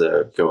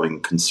a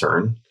going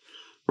concern,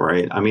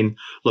 right? I mean,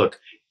 look,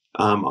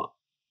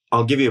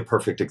 I'll give you a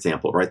perfect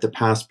example, right? The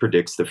past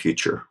predicts the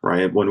future,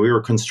 right? When we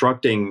were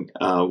constructing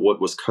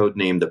what was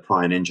codenamed the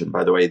Pryon engine,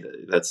 by the way,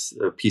 that's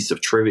a piece of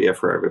trivia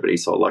for everybody.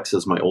 So Alexa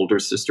is my older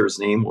sister's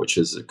name, which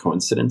is a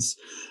coincidence.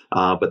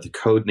 But the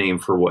code name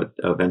for what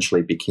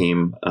eventually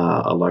became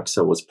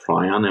Alexa was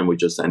Pryon, and we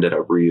just ended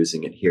up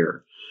reusing it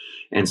here.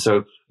 And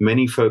so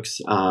many folks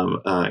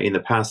in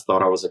the past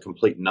thought I was a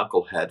complete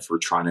knucklehead for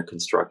trying to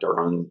construct our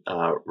own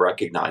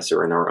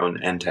recognizer and our own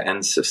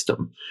end-to-end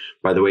system.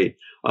 By the way,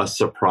 a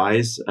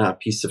surprise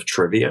piece of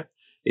trivia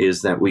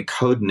is that we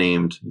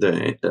codenamed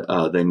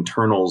the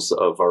internals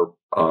of our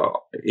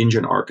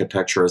engine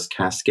architecture as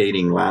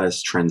cascading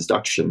lattice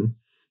transduction,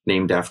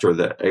 named after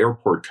the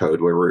airport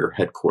code where we were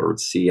headquartered,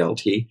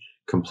 CLT.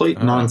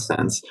 Complete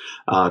nonsense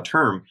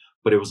term,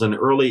 but it was an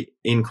early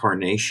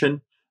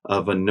incarnation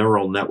of a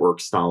neural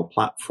network style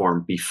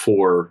platform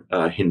before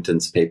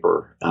Hinton's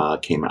paper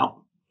came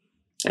out.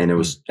 And it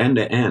was end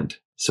to end.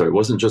 So it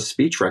wasn't just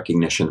speech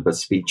recognition, but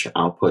speech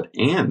output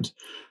and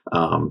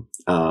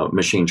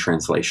machine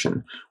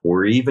translation.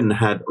 We even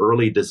had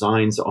early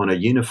designs on a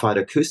unified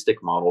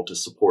acoustic model to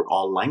support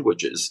all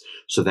languages,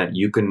 so that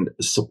you can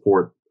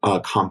support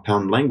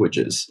compound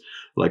languages.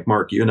 Like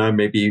Mark, you and I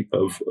may be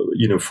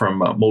from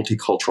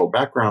multicultural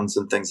backgrounds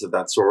and things of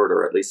that sort,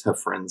 or at least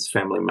have friends,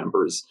 family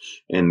members,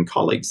 and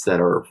colleagues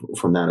that are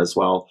from that as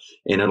well.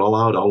 And it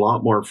allowed a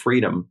lot more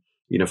freedom,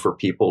 for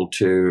people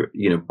to,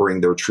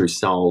 bring their true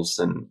selves,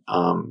 and,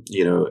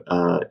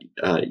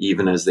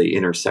 even as they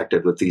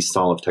intersected with these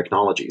style of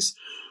technologies.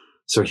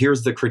 So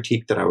here's the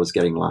critique that I was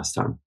getting last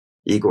time.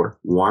 Igor,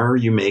 why are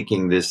you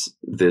making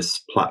this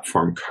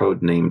platform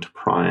code named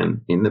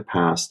Pryon in the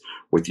past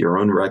with your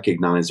own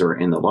recognizer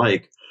and the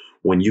like,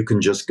 when you can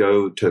just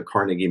go to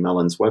Carnegie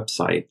Mellon's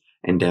website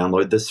and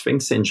download the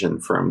Sphinx engine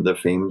from the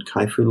famed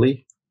Kai-Fu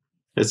Lee?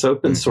 It's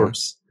open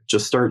source.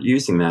 Just start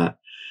using that.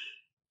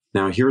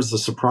 Now, here's the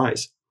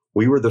surprise.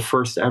 We were the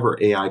first ever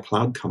AI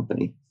cloud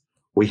company.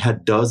 We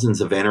had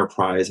dozens of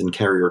enterprise and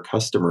carrier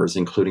customers,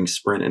 including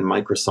Sprint and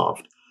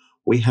Microsoft.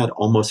 We had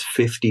almost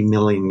 50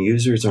 million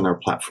users on our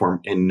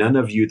platform, and none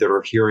of you that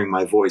are hearing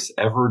my voice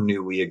ever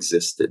knew we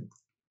existed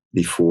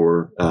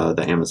before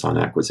the Amazon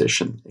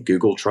acquisition.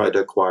 Google tried to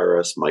acquire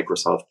us.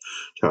 Microsoft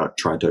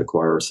tried to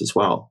acquire us as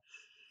well.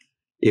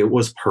 It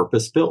was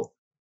purpose-built,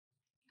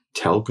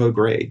 telco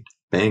grade,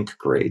 bank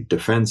grade,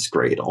 defense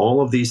grade,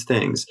 all of these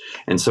things.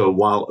 And so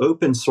while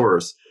open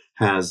source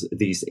has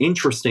these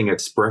interesting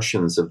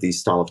expressions of these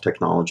style of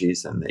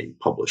technologies, and they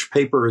publish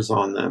papers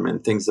on them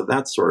and things of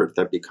that sort,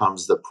 that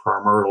becomes the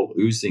primordial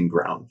oozing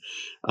ground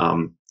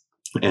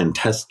and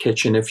test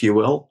kitchen, if you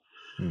will.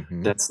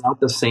 That's not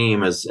the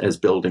same as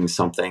building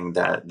something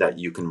that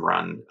you can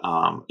run,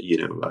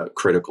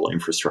 critical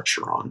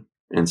infrastructure on.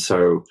 And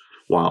so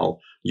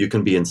while you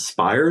can be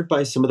inspired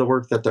by some of the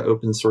work that the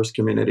open source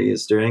community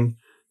is doing,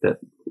 that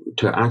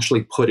to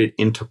actually put it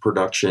into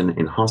production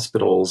in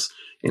hospitals,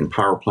 in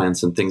power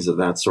plants, and things of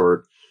that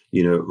sort,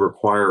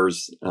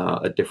 requires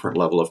a different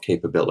level of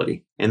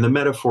capability. And the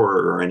metaphor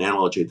or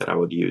analogy that I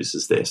would use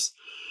is this: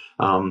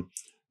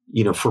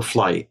 for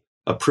flight,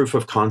 a proof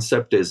of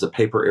concept is a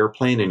paper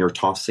airplane, and you're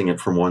tossing it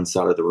from one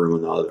side of the room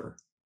to the other.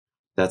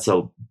 That's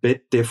a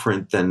bit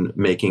different than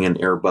making an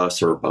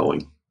Airbus or a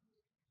Boeing.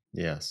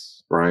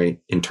 Yes.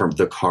 Right? In terms,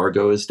 the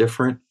cargo is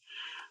different.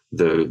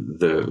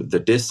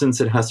 the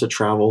distance it has to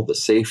travel, the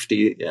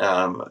safety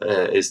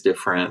is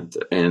different,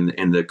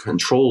 and the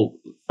control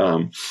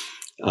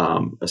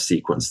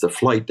sequence, the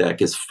flight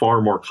deck is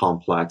far more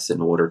complex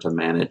in order to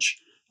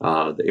manage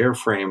the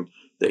airframe,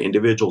 the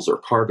individuals or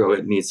cargo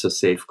it needs to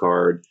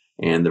safeguard,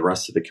 and the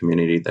rest of the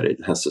community that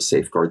it has to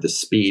safeguard, the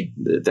speed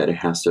that it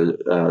has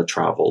to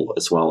travel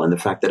as well, and the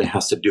fact that it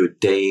has to do it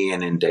day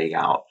in and day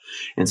out.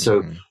 And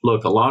so,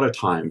 look, a lot of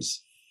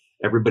times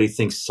everybody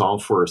thinks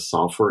software is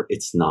software.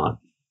 It's not.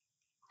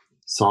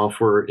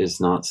 Software is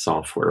not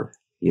software.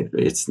 You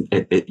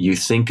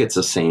think it's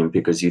the same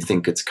because you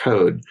think it's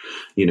code.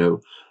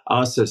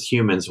 Us as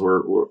humans,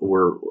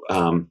 we're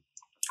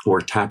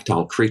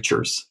tactile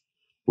creatures.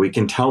 We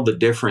can tell the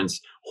difference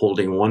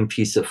holding one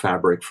piece of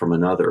fabric from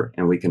another,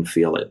 and we can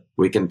feel it.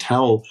 We can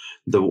tell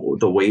the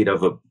weight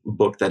of a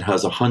book that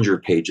has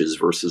 100 pages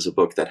versus a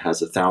book that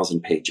has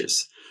 1,000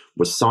 pages.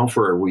 With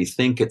software, we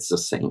think it's the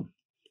same.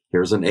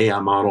 Here's an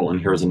AI model,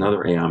 and here's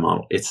another AI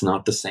model. It's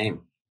not the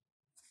same.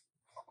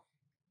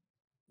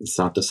 It's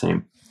not the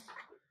same.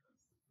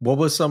 What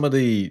were some of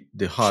the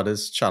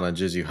hardest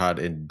challenges you had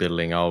in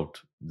building out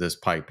this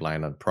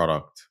pipeline and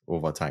product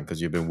over time? Because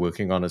you've been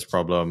working on this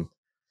problem.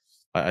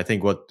 I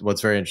think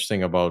what's very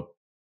interesting about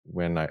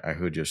when I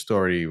heard your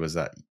story was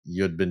that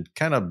you'd been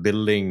kind of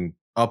building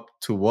up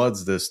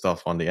towards this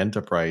stuff on the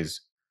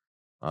enterprise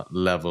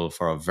level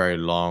for a very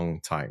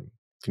long time.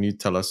 Can you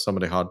tell us some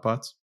of the hard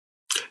parts?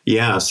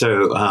 Yeah.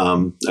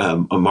 So,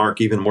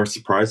 Mark, even more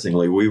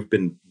surprisingly,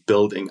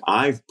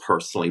 I've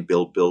personally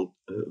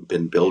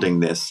been building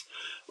this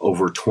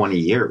over 20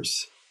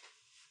 years.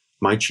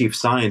 My chief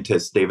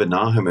scientist, David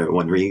Nahem,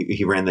 when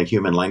he ran the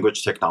human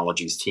language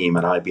technologies team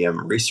at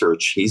IBM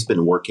Research, he's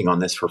been working on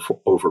this for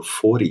over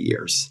 40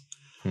 years.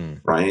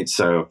 Right.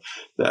 So,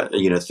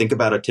 think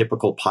about a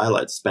typical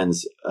pilot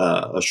spends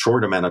a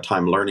short amount of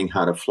time learning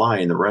how to fly,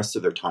 and the rest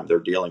of their time they're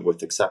dealing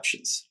with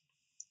exceptions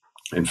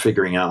and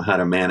figuring out how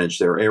to manage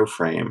their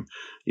airframe,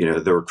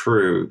 their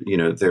crew,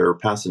 their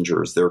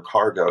passengers, their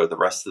cargo, the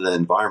rest of the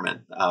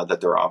environment that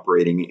they're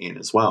operating in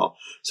as well.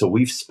 So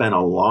we've spent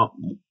a lot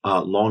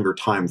longer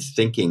time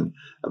thinking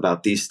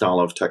about these style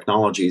of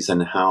technologies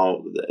and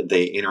how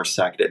they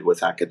intersected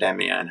with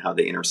academia and how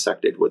they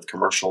intersected with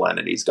commercial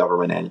entities,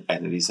 government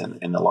entities,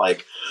 and the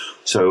like.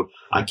 So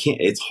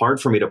it's hard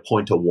for me to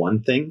point to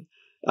one thing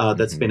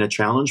that's been a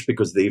challenge,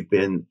 because they've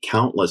been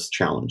countless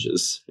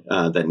challenges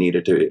that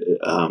needed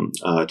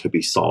to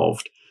be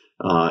solved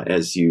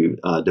as you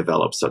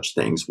develop such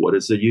things. What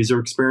does the user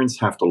experience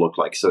have to look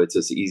like so it's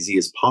as easy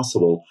as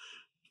possible,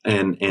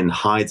 and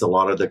hides a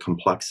lot of the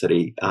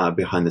complexity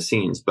behind the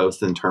scenes,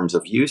 both in terms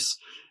of use,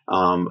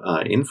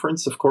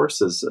 inference, of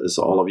course, as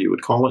all of you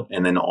would call it,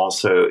 and then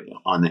also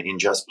on the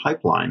ingest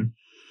pipeline.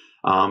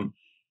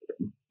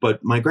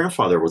 But my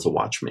grandfather was a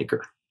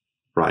watchmaker.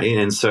 Right.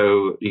 And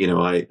so,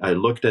 I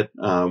looked at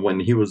when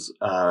he was,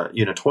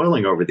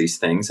 toiling over these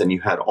things, and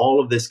you had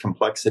all of this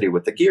complexity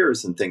with the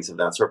gears and things of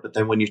that sort. But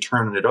then when you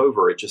turn it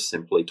over, it just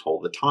simply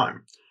told the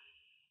time.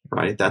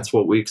 Right. That's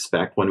what we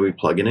expect when we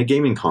plug in a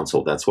gaming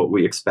console. That's what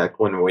we expect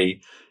when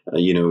we,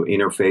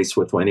 interface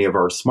with any of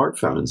our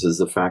smartphones, is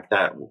the fact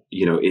that,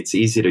 it's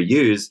easy to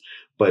use,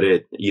 but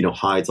it,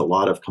 hides a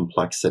lot of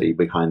complexity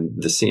behind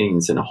the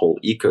scenes in a whole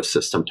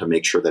ecosystem to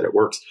make sure that it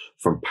works,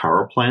 from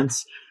power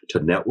plants to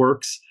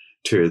networks,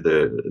 to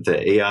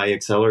the AI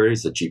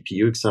accelerators, the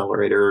GPU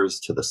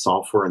accelerators, to the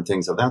software and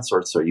things of that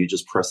sort. So you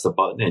just press the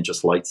button and it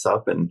just lights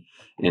up and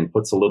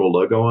puts a little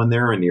logo on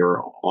there, and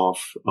you're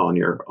off on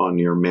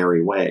your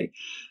merry way.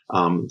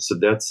 So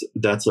that's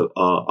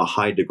a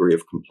high degree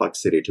of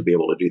complexity to be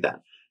able to do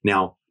that.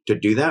 Now, to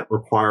do that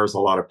requires a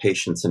lot of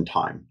patience and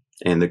time.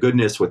 And the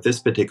goodness with this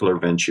particular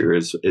venture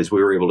is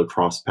we were able to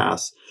cross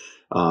paths,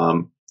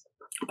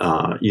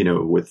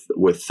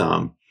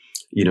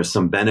 with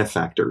some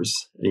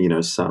benefactors,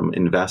 some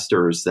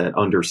investors that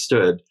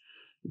understood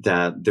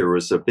that there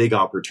was a big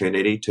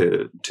opportunity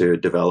to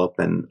develop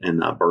and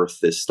birth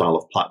this style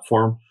of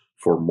platform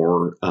for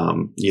more,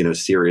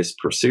 serious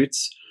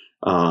pursuits,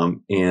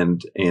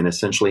 and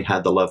essentially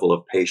had the level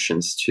of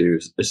patience to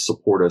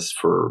support us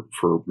for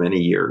many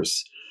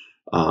years,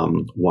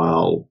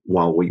 while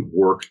we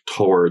work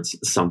towards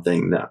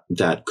something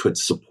that could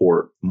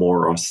support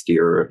more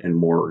austere and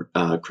more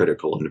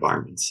critical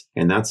environments.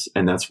 And that's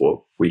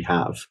what we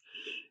have.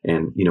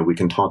 And, we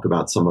can talk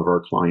about some of our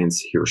clients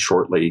here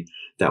shortly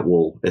that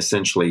will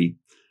essentially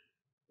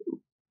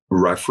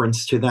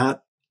reference to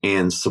that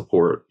and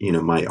support,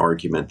 my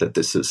argument that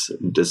this is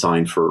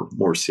designed for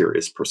more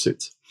serious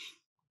pursuits.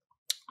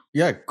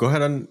 Yeah, go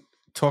ahead and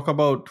talk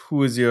about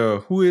who is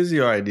your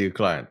ideal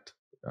client.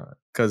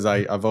 Because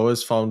I've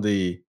always found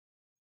the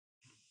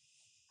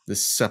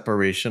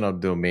separation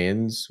of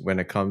domains when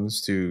it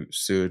comes to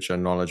search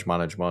and knowledge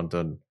management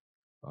and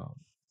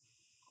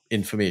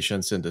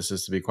information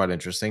synthesis to be quite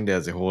interesting.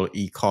 There's a whole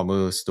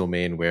e-commerce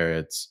domain where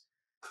it's,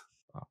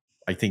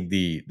 I think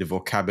the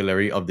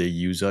vocabulary of the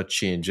user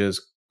changes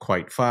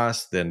quite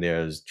fast. Then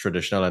there's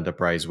traditional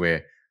enterprise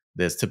where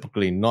there's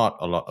typically not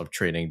a lot of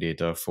training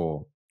data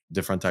for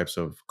different types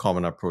of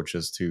common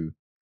approaches to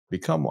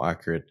become more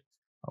accurate.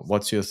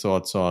 What's your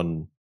thoughts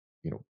on,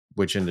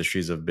 which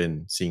industries have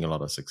been seeing a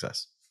lot of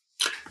success?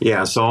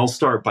 Yeah, so I'll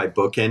start by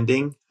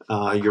bookending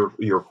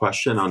your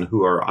question on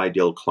who our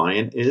ideal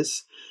client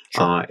is,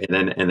 Sure.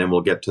 and then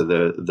we'll get to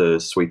the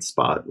sweet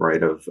spot,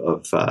 right, of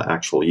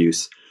actual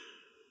use.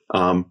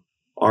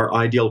 Our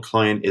ideal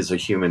client is a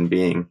human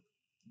being,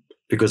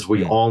 because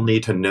we all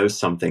need to know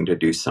something to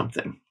do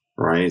something,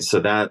 right? So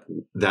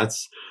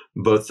that's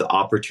both the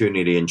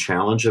opportunity and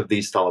challenge of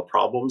these style of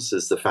problems,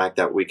 is the fact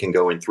that we can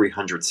go in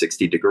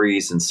 360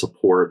 degrees and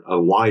support a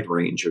wide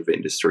range of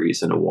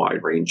industries and a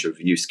wide range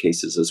of use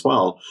cases as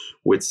well,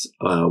 which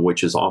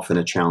is often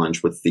a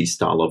challenge with these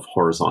style of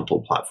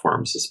horizontal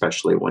platforms,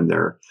 especially when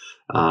they're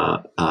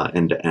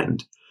end to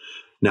end.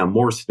 Now,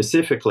 more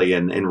specifically,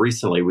 and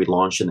recently we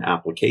launched an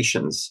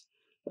applications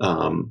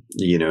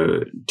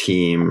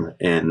team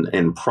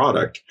and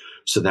product,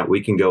 so that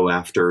we can go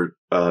after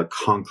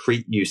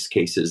concrete use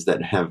cases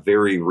that have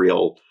very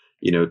real,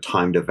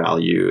 time to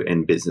value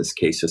and business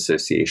case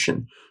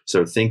association.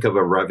 So think of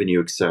a revenue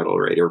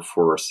accelerator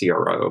for a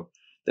CRO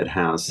that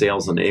has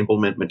sales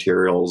enablement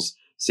materials,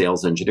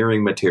 sales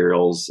engineering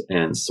materials,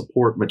 and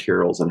support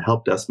materials, and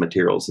help desk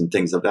materials, and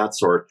things of that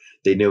sort.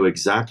 They know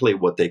exactly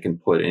what they can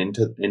put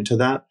into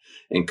that,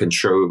 and can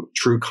show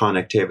true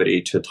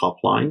connectivity to top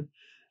line.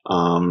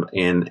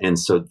 And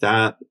so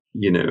that,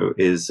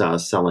 is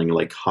selling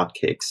like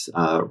hotcakes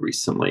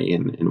recently,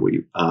 and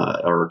we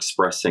are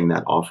expressing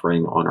that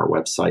offering on our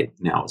website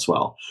now as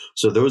well.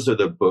 So those are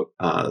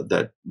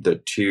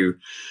the two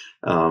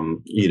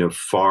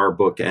far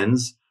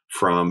bookends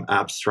from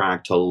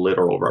abstract to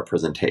literal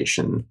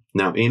representation.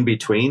 Now, in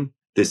between,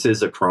 this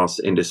is a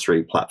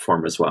cross-industry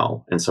platform as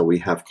well. And so we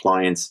have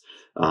clients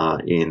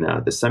in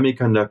the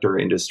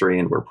semiconductor industry,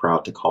 and we're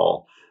proud to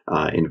call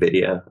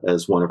NVIDIA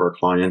as one of our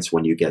clients.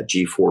 When you get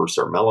GeForce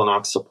or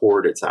Mellanox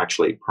support, it's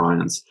actually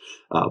Pryon's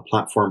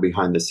platform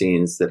behind the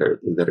scenes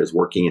that is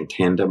working in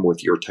tandem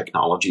with your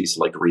technologies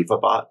like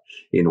RivaBot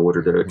in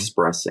order to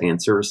express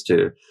answers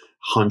to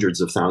hundreds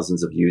of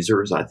thousands of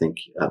users, I think,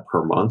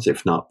 per month,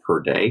 if not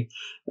per day,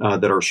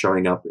 that are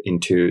showing up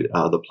into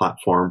the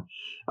platform.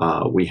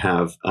 We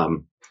have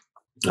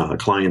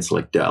clients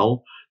like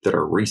Dell that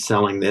are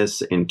reselling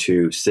this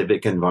into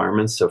civic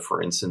environments. So,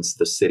 for instance,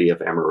 the city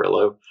of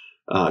Amarillo,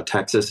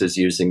 Texas, is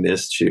using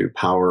this to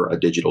power a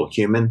digital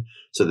human,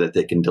 so that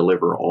they can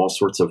deliver all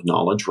sorts of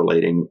knowledge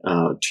relating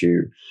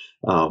to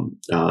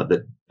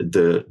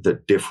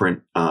the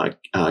different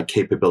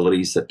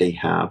capabilities that they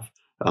have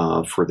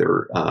for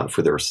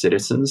their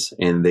citizens,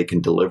 and they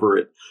can deliver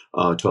it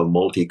to a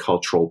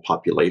multicultural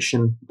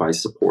population by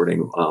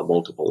supporting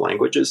multiple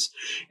languages.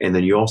 And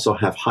then you also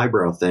have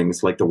highbrow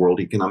things like the World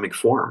Economic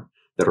Forum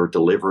that are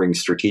delivering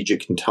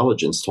strategic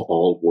intelligence to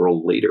all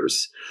world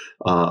leaders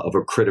of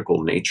a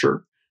critical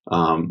nature,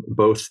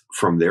 both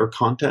from their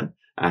content,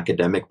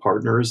 academic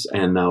partners,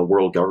 and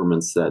world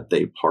governments that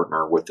they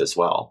partner with as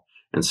well.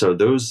 And so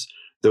those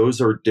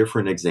are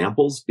different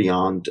examples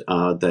beyond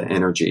the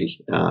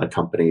energy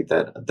company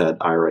that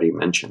I already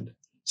mentioned.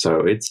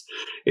 So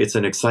it's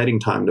an exciting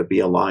time to be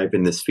alive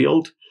in this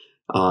field.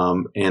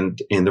 And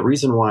the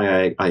reason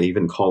why I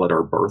even call it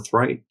our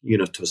birthright,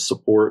 to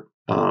support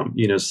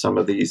some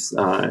of these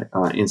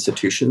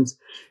institutions,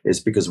 is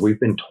because we've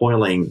been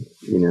toiling,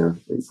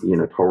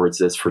 towards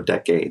this for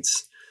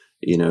decades.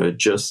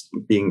 Just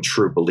being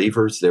true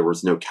believers. There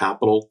was no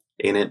capital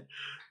in it.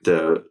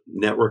 The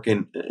network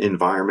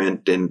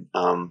environment didn't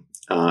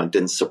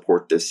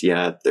support this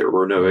yet. There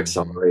were no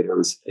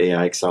accelerators,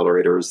 AI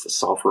accelerators. The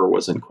software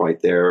wasn't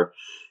quite there,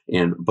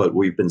 but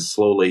we've been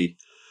slowly,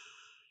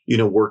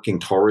 working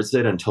towards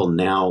it until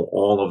now.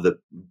 All of the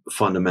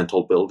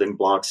fundamental building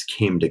blocks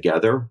came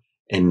together,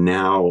 and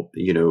now,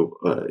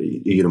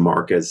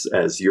 Mark,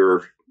 as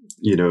you're,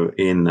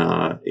 in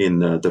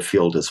the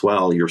field as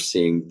well, you're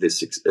seeing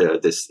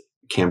this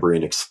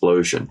Cambrian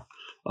explosion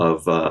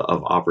of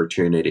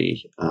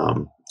opportunity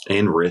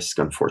and risk,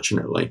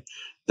 unfortunately,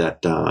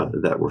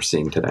 that we're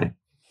seeing today.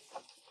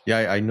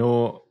 Yeah, I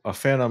know a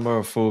fair number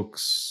of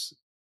folks.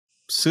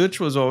 Search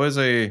was always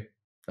a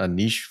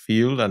niche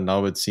field, and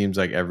now it seems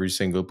like every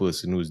single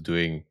person who's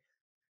doing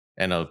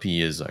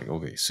NLP is like,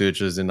 okay,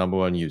 search is the number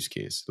one use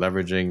case,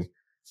 leveraging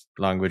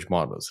language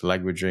models,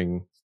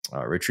 leveraging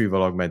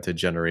retrieval augmented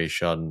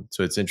generation.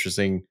 So it's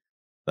interesting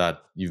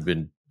that you've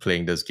been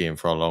playing this game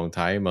for a long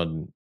time,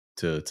 and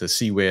to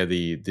see where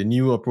the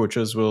new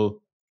approaches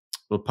will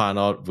pan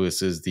out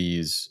versus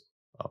these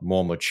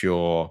more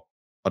mature,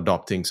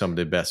 adopting some of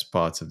the best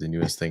parts of the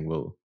newest thing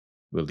will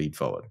lead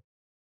forward.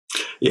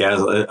 Yeah,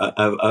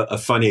 a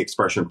funny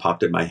expression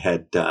popped in my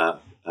head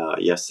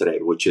yesterday,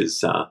 which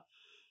is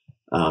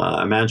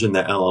imagine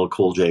the LL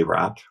Cool J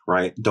rap,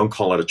 right? Don't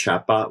call it a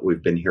chatbot.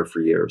 We've been here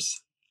for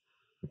years.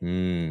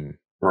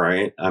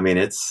 Right? I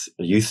mean,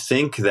 you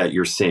think that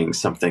you're seeing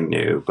something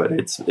new, but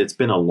it's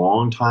been a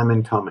long time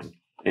in coming.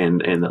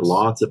 And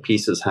lots of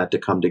pieces had to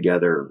come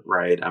together,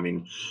 right? I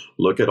mean,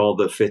 look at all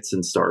the fits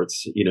and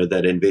starts,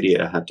 that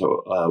NVIDIA had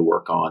to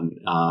work on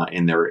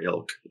in their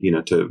ilk,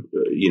 to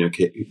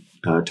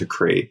to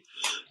create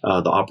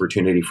the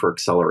opportunity for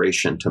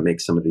acceleration to make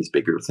some of these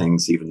bigger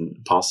things even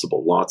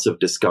possible. Lots of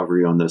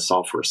discovery on the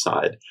software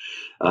side,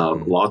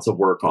 lots of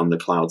work on the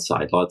cloud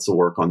side, lots of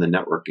work on the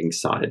networking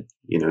side,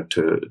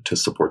 to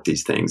support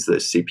these things. The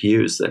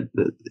CPUs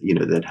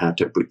that had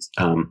to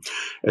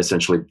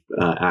essentially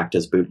act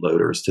as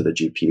bootloaders to the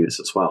GPUs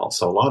as well.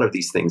 So a lot of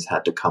these things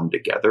had to come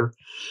together.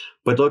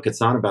 But look, it's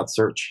not about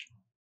search.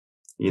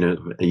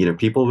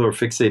 People who are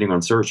fixating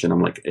on search, and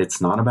I'm like,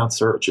 it's not about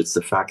search. It's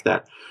the fact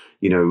that,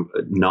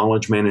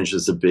 knowledge management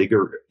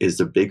is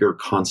a bigger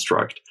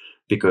construct,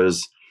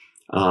 because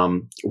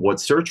what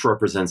search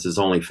represents is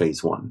only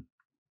phase one.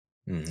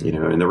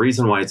 And the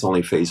reason why it's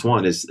only phase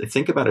one is,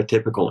 think about a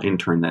typical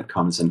intern that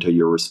comes into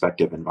your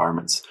respective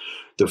environments.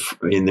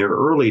 In their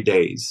early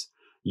days,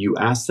 you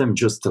ask them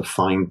just to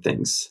find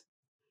things.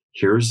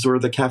 Here's where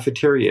the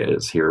cafeteria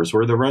is. Here's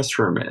where the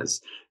restroom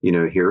is.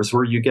 Here's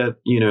where you get,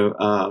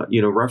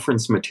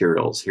 reference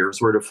materials.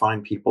 Here's where to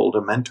find people to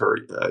mentor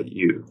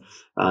you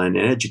and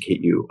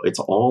educate you. It's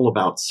all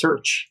about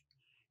search.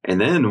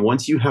 And then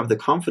once you have the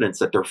confidence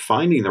that they're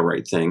finding the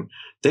right thing,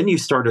 then you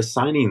start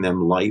assigning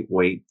them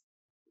lightweight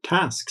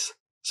tasks.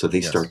 So they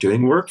start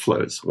doing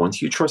workflows.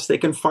 Once you trust they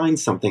can find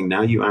something,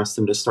 now you ask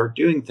them to start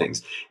doing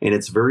things. And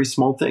it's very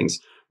small things.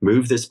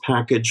 Move this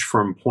package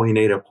from point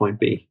A to point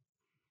B.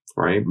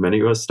 Right? Many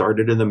of us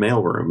started in the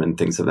mailroom and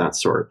things of that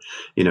sort.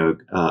 Go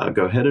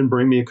ahead and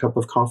bring me a cup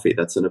of coffee.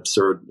 That's an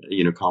absurd,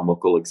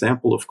 comical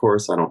example, of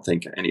course. I don't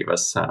think any of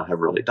us have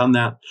really done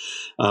that.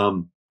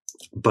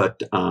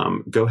 But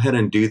go ahead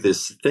and do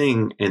this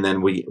thing. And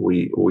then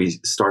we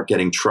start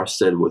getting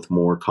trusted with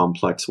more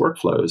complex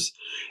workflows.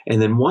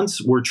 And then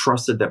once we're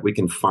trusted that we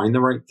can find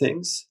the right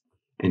things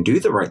and do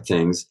the right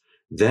things,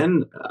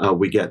 then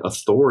we get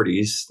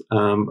authorities,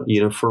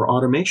 for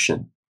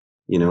automation.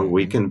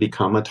 We can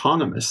become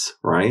autonomous,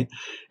 right?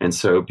 And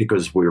so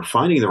because we're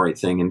finding the right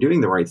thing and doing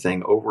the right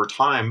thing over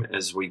time,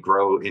 as we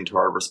grow into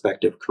our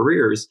respective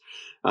careers,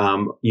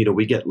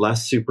 we get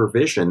less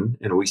supervision,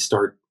 and we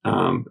start,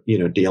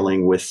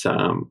 dealing with,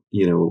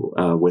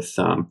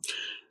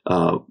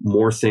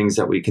 more things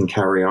that we can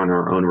carry on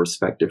our own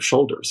respective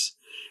shoulders.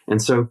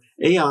 And so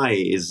AI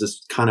is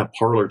this kind of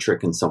parlor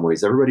trick in some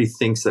ways. Everybody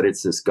thinks that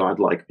it's this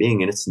godlike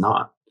being, and it's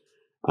not.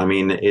 I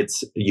mean,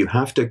 you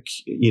have to,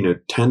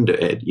 tend to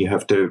it. You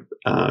have to,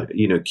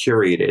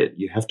 curate it.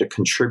 You have to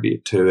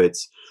contribute to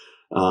its,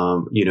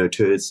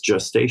 to its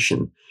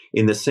gestation.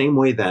 In the same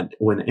way that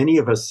when any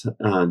of us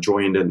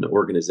joined an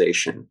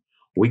organization,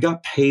 we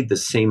got paid the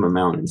same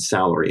amount in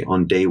salary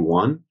on day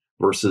one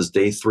versus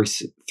day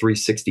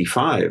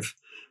 365.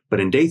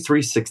 But in day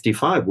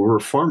 365, we were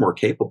far more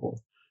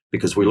capable,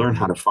 because we learned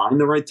how to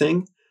find the right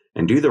thing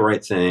and do the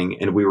right thing,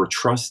 and we were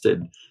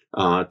trusted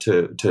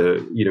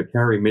to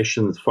carry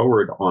missions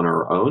forward on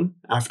our own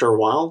after a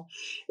while.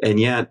 And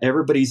yet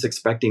everybody's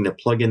expecting to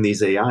plug in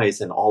these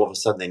AIs, and all of a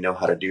sudden they know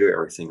how to do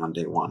everything on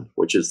day one,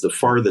 which is the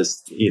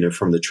farthest,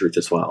 from the truth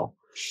as well.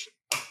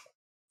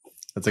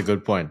 That's a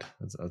good point.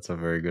 That's a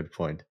very good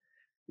point.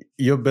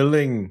 You're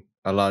building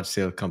a large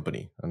scale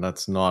company, and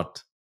that's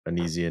not an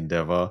easy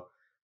endeavor.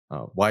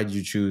 Why did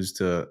you choose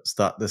to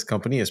start this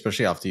company,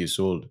 especially after you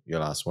sold your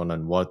last one?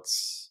 And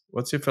what's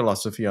your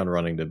philosophy on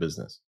running the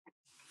business?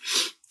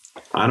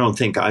 I don't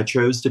think I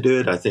chose to do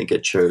it. I think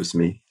it chose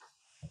me.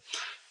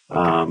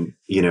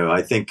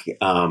 I think,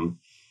 I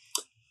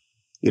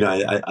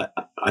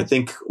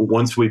think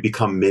once we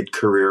become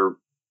mid-career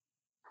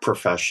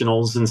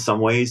professionals, in some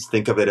ways,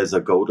 think of it as a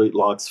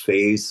Goldilocks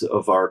phase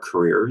of our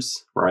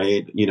careers,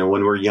 right?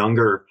 When we're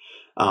younger,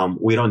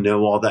 we don't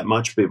know all that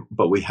much,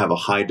 but we have a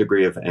high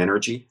degree of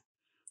energy,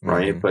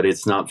 right? But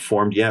it's not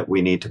formed yet.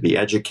 We need to be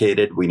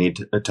educated. We need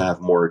to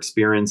have more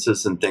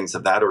experiences and things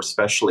of that, or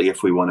especially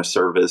if we want to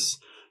service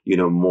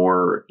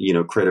more,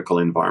 critical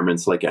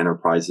environments like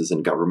enterprises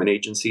and government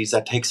agencies.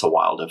 That takes a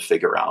while to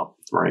figure out,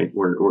 right?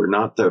 We're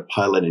not the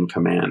pilot in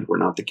command. We're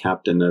not the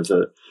captain of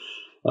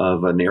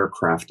an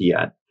aircraft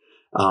yet.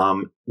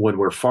 When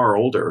we're far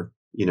older,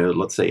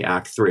 let's say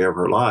Act 3 of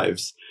our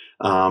lives,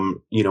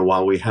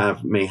 while we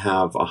may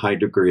have a high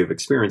degree of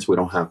experience, we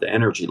don't have the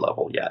energy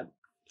level yet.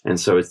 And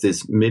so it's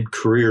these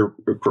mid-career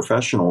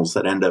professionals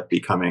that end up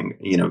becoming,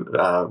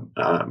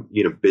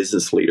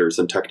 business leaders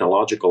and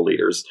technological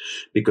leaders,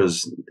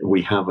 because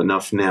we have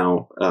enough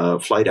now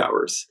flight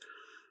hours,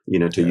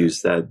 to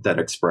use that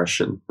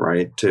expression,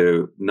 right?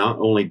 To not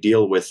only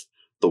deal with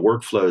the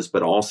workflows,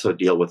 but also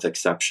deal with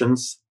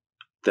exceptions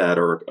that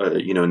are,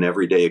 an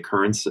everyday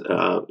occurrence,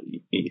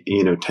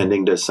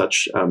 tending to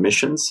such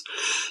missions,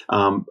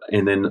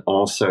 and then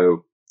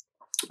also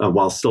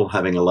while still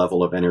having a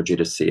level of energy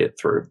to see it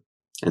through.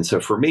 And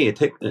so for me,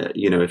 if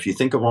you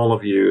think of all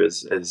of you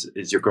as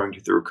you're going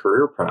through a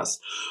career path,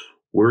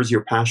 where's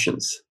your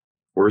passions?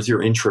 Where's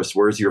your interests?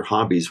 Where's your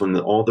hobbies? When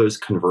all those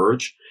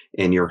converge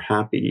and you're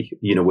happy,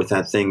 with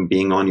that thing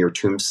being on your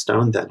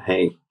tombstone that,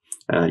 hey,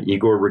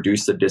 Igor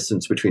reduced the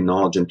distance between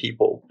knowledge and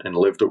people and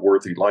lived a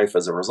worthy life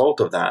as a result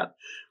of that.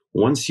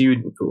 Once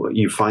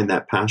you find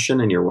that passion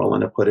and you're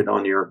willing to put it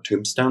on your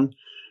tombstone,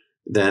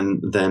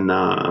 then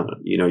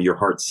your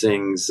heart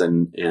sings,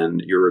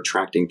 and you're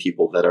attracting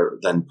people that are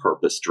then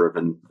purpose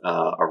driven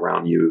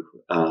around you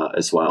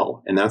as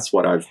well. And that's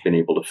what I've been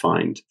able to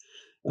find,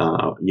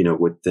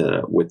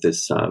 with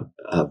this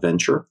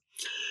venture.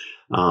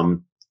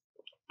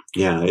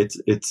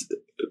 It's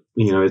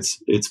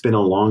been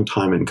a long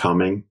time in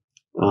coming.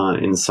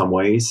 In some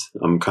ways,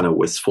 I'm kind of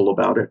wistful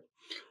about it,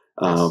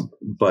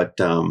 but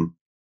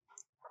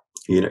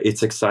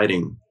it's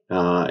exciting.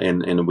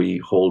 And we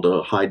hold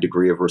a high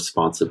degree of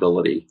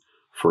responsibility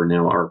for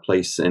now our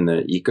place in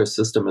the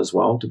ecosystem as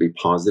well, to be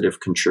positive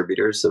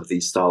contributors of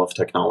these style of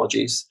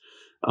technologies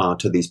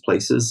to these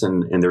places.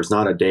 And there's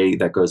not a day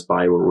that goes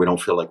by where we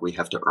don't feel like we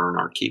have to earn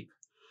our keep,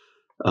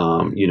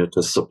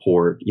 to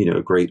support,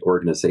 great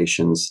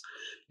organizations,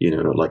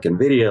 like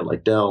NVIDIA,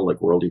 like Dell,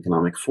 like World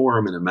Economic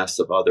Forum, and a mess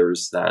of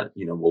others that,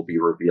 we'll be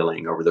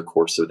revealing over the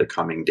course of the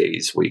coming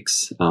days,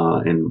 weeks,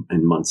 and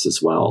months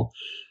as well.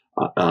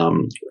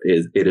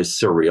 It is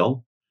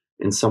surreal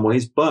in some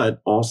ways,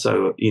 but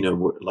also,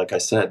 like I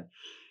said,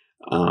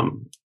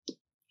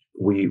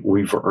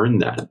 we've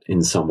earned that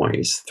in some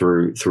ways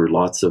through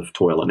lots of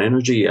toil and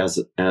energy, as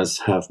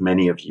have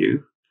many of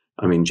you.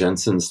 I mean,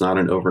 Jensen's not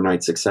an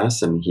overnight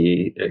success, and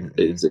he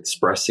is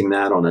expressing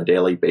that on a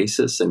daily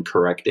basis and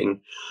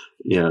correcting,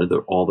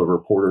 all the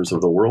reporters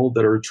of the world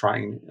that are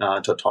trying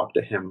to talk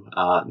to him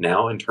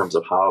now in terms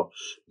of how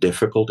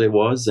difficult it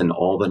was and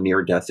all the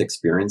near-death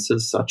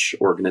experiences such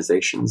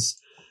organizations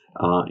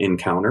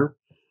encounter.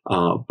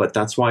 But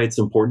that's why it's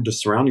important to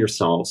surround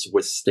yourselves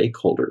with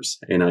stakeholders.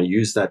 And I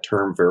use that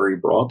term very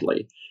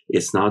broadly.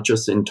 It's not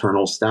just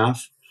internal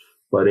staff,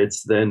 but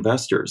it's the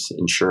investors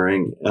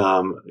ensuring,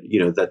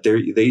 that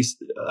they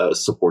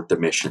support the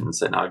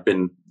missions. And I've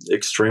been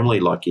extremely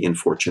lucky and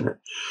fortunate,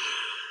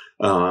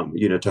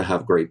 to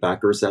have great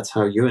backers. That's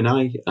how you and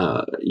I,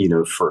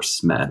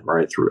 first met,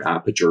 right, through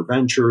Aperture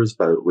Ventures.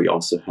 But we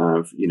also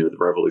have, the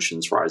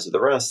Revolution's Rise of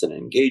the Rest and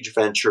Engage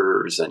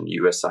Ventures and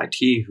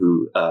USIT,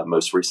 who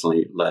most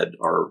recently led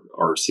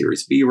our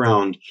Series B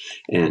round,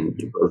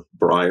 and both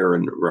Breyer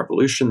and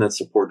Revolution that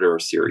supported our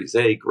Series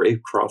A,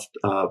 Gravecroft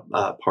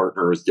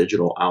partners,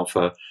 Digital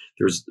Alpha.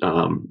 There's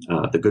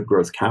the Good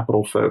Growth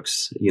Capital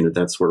folks.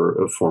 That's where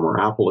a former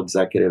Apple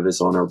executive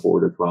is on our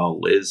board as well.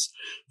 Liz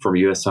from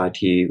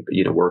USIT,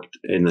 worked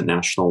in the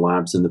national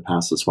labs in the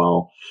past as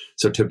well.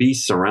 So to be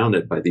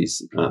surrounded by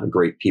these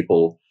great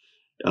people,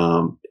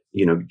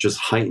 just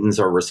heightens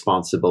our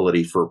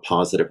responsibility for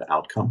positive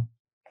outcome.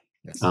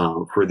 Yes.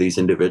 For these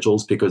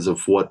individuals, because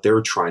of what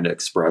they're trying to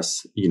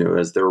express,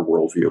 as their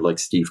worldview, like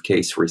Steve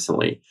Case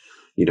recently,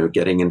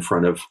 getting in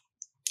front of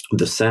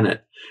the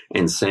Senate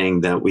and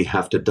saying that we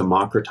have to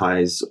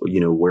democratize,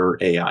 where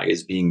AI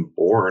is being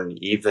born,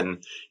 even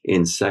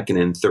in second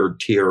and third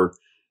tier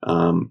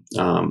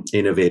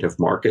innovative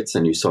markets.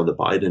 And you saw the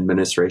Biden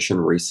administration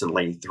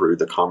recently, through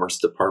the Commerce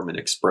Department,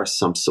 express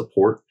some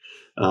support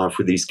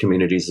for these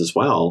communities as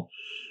well,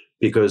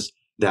 because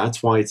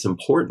that's why it's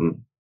important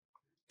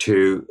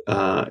to,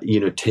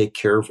 take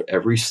care of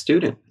every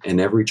student and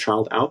every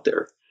child out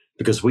there,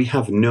 because we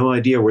have no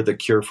idea where the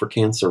cure for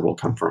cancer will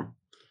come from.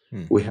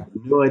 We have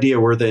no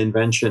idea where the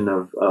invention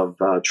of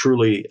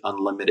truly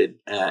unlimited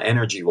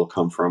energy will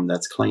come from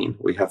that's clean.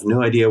 We have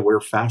no idea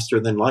where faster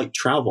than light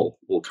travel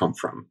will come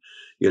from.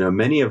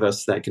 Many of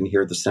us that can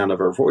hear the sound of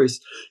our voice,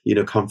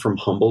 come from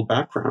humble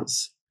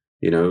backgrounds.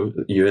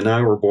 You and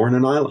I were born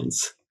in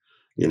islands.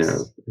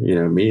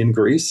 Me in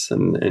Greece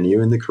and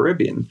you in the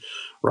Caribbean,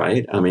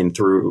 right? I mean,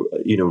 through,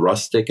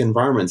 rustic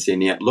environments.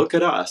 And yet look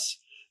at us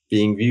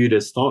being viewed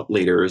as thought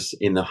leaders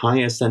in the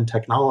highest end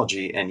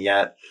technology. And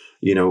yet,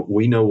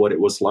 we know what it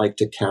was like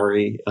to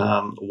carry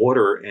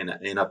water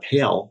in a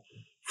pail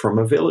from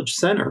a village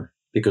center,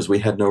 because we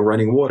had no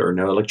running water,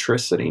 no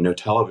electricity, no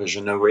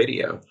television, no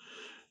radio.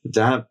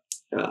 That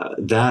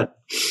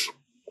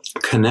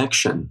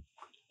connection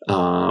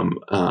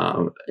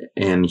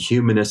and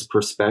humanist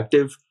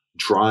perspective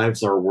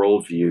drives our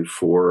worldview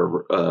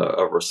for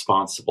a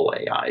responsible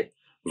AI,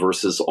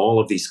 versus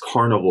all of these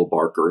carnival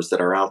barkers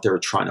that are out there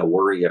trying to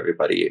worry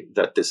everybody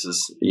that this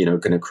is,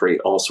 going to create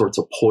all sorts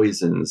of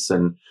poisons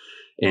and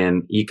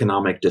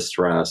economic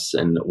distress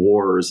and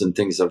wars and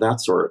things of that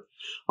sort.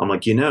 I'm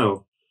like, you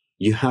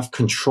have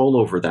control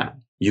over that.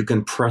 You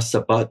can press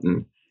a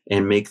button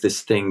and make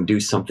this thing do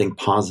something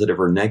positive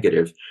or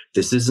negative.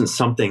 This isn't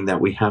something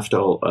that we have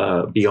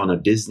to be on a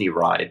Disney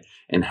ride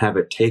and have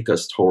it take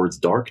us towards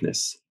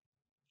darkness.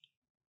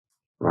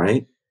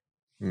 Right?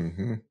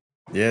 Mm-hmm.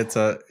 Yeah,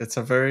 it's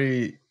a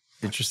very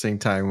interesting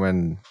time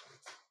when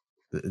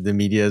the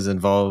media is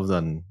involved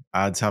and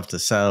ads have to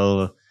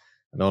sell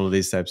and all of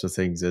these types of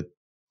things. It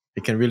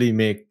can really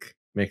make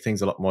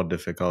things a lot more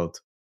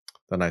difficult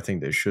than I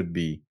think they should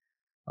be.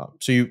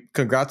 So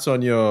congrats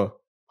on your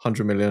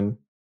 $100 million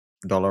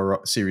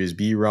Series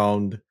B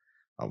round.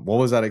 What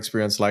was that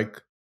experience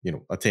like?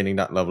 Attaining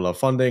that level of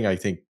funding. I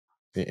think,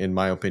 in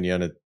my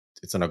opinion,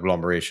 it's an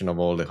agglomeration of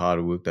all the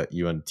hard work that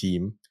you and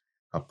team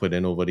have put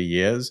in over the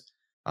years.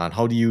 And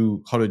how did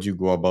you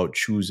go about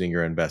choosing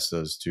your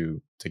investors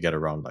to get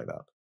around like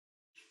that?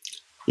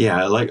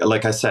 Yeah,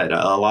 like I said,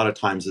 a lot of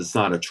times it's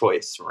not a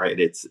choice, right?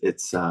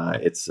 It's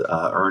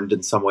earned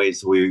in some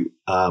ways. We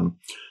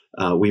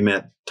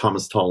met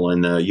Thomas Tull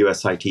and the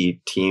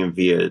USIT team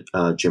via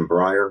Jim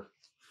Breyer.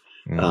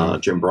 Mm-hmm.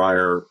 Jim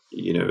Breyer,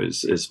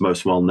 is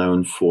most well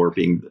known for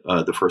being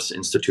the first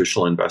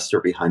institutional investor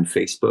behind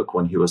Facebook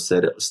when he was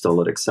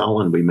still at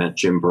Excel, and we met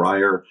Jim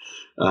Breyer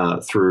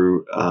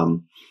through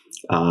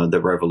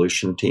the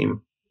Revolution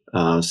team.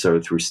 So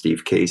through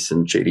Steve Case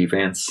and JD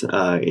Vance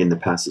in the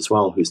past as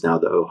well, who's now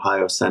the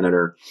Ohio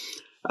senator.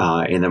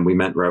 And then we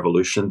met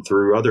Revolution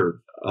through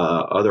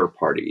other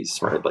parties,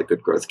 right, like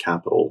Good Growth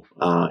Capital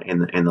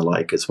and the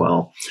like as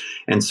well.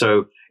 And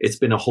so it's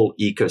been a whole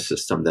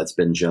ecosystem that's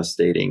been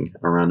gestating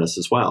around us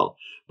as well.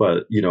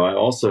 But I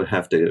also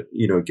have to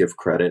give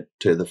credit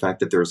to the fact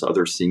that there's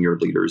other senior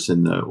leaders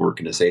in the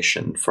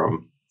organization,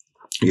 from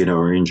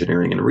our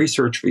engineering and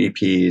research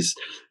VPs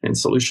and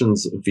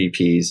solutions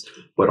VPs,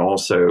 but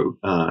also,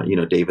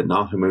 David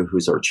Nahamu,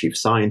 who's our chief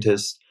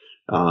scientist,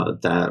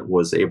 that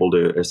was able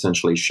to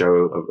essentially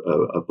show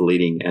a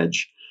bleeding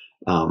edge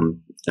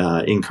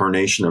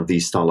incarnation of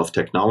these style of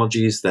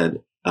technologies that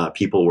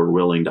people were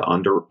willing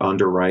to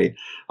underwrite.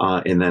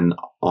 And then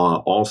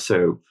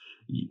also,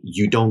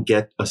 you don't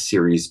get a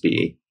Series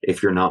B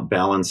if you're not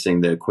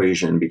balancing the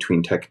equation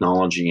between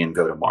technology and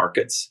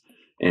go-to-markets.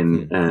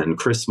 And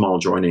Chris Small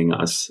joining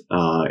us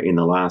in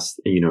the last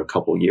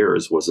couple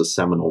years was a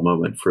seminal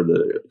moment for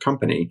the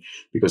company,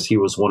 because he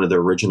was one of the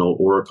original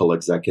Oracle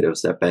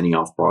executives that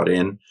Benioff brought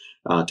in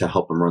to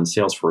help him run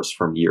Salesforce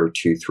from year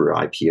 2 through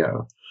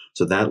IPO.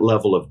 So that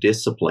level of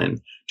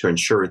discipline to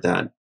ensure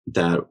that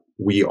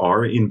we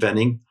are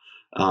inventing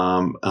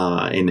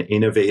and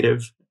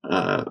innovative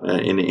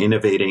and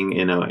innovating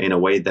in a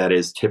way that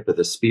is tip of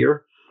the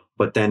spear,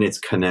 but then it's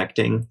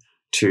connecting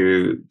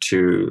to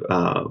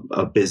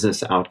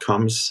business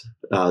outcomes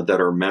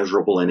that are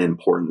measurable and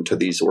important to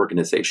these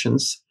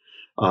organizations.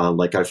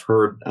 Like I've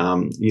heard,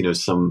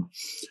 some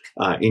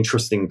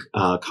interesting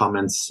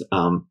comments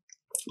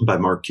by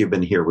Mark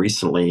Cuban here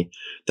recently,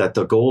 that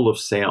the goal of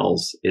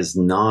sales is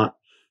not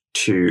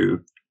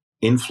to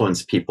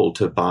influence people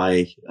to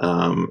buy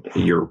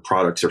your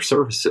products or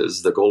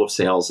services. The goal of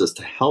sales is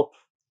to help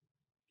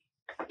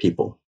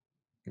people.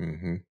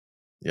 Mm-hmm.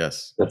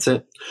 Yes. That's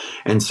it.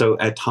 And so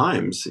at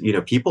times,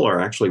 people are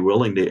actually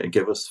willing to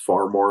give us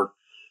far more,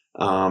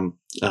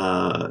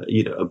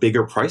 a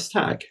bigger price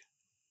tag.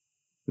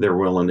 They're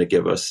willing to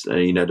give us,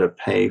 to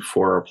pay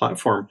for our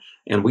platform,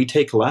 and we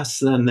take less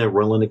than they're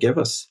willing to give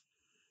us,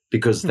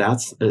 because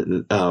that's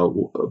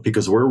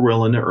because we're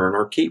willing to earn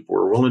our keep.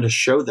 We're willing to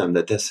show them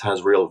that this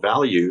has real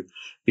value,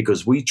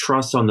 because we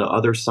trust on the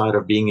other side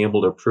of being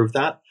able to prove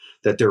that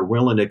they're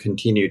willing to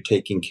continue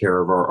taking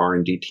care of our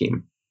R&D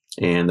team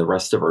and the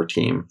rest of our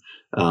team,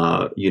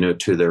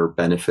 to their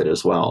benefit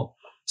as well.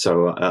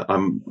 So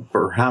I'm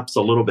perhaps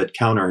a little bit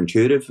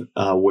counterintuitive,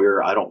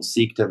 where I don't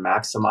seek to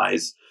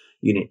maximize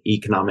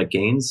economic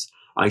gains.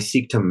 I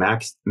seek to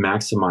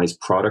maximize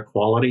product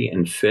quality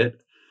and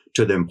fit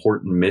to the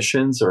important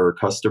missions our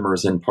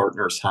customers and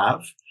partners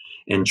have,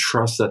 and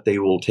trust that they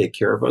will take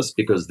care of us,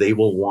 because they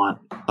will want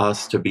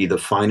us to be the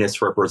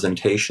finest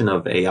representation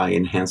of AI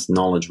enhanced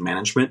knowledge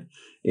management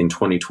in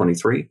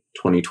 2023,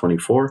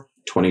 2024,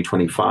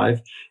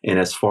 2025, and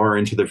as far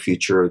into the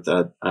future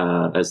that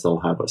as they'll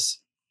have us.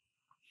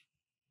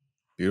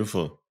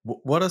 Beautiful.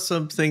 What are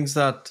some things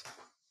that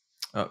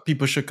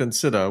people should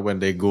consider when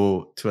they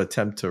go to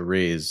attempt to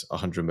raise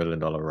 $100 million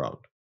round?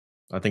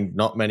 I think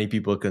not many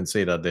people can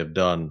say that they've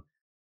done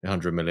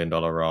 $100 million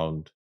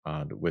round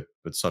with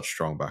such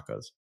strong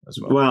backers as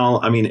well. Well,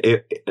 I mean,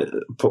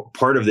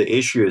 part of the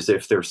issue is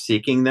if they're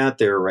seeking that,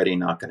 they're already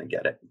not going to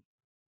get it.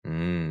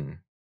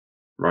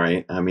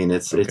 Right. I mean,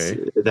 it's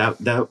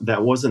that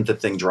wasn't the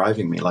thing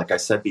driving me. Like I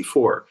said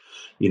before,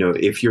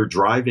 if you're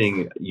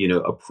driving,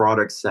 a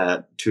product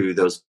set to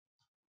those,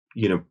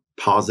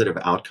 positive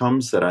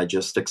outcomes that I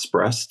just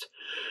expressed,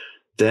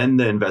 then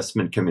the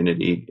investment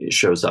community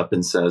shows up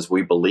and says,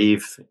 we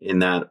believe in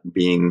that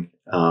being,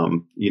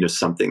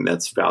 something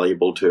that's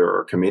valuable to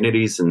our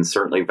communities, and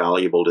certainly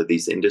valuable to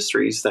these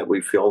industries that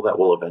we feel that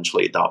will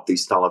eventually adopt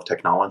these style of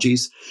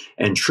technologies.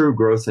 And true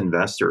growth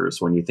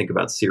investors, when you think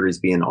about Series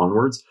B and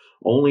onwards,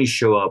 only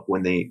show up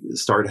when they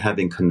start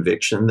having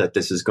conviction that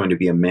this is going to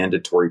be a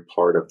mandatory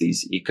part of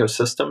these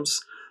ecosystems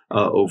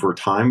over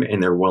time,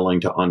 and they're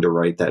willing to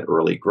underwrite that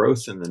early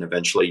growth, and then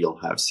eventually you'll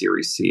have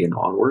Series C and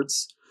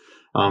onwards.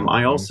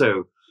 I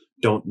also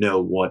don't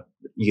know what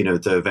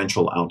the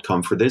eventual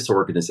outcome for this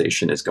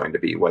organization is going to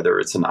be, whether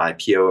it's an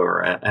IPO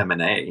or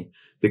M&A.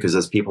 Because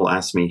as people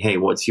ask me, hey,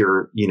 what's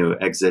your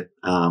exit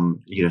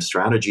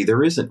strategy?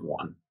 There isn't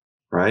one,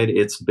 right?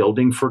 It's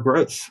building for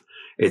growth.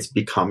 It's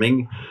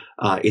becoming,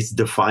 it's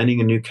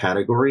defining a new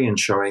category and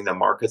showing the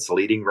market's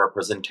leading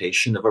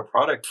representation of a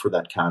product for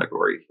that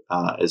category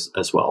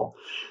as well.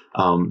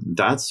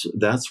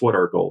 That's what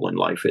our goal in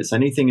life is.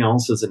 Anything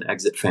else is an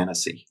exit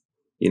fantasy.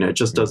 It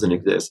just doesn't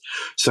exist.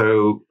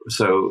 So,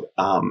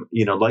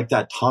 like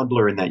that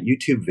toddler in that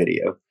YouTube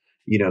video,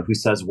 who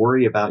says,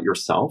 worry about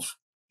yourself,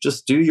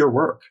 just do your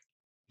work.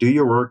 do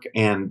your work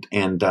and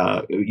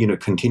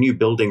continue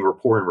building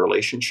rapport and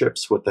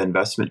relationships with the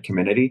investment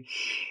community.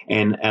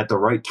 And at the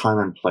right time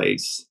and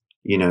place,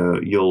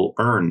 you'll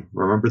earn.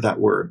 Remember that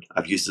word.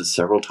 I've used it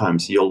several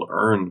times. You'll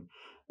earn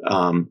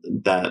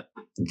that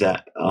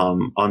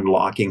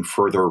unlocking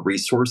further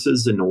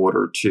resources in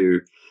order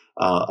to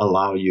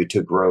allow you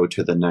to grow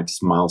to the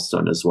next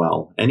milestone as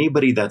well.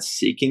 Anybody that's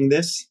seeking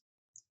this,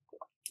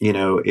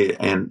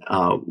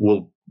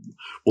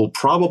 will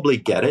probably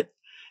get it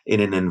in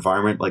an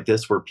environment like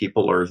this where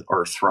people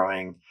are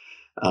throwing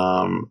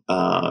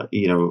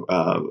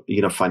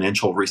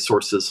financial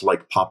resources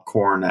like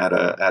popcorn at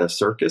a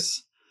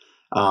circus.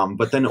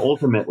 But then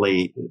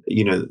ultimately,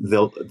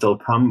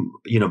 they'll come,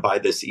 by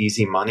this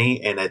easy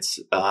money, and it's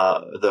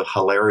the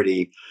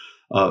hilarity,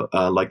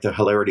 like the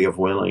hilarity of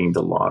winning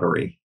the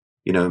lottery,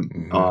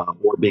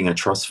 or being a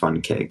trust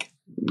fund kid,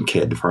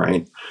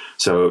 right?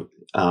 So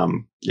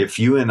if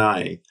you and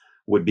I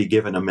would be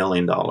given $1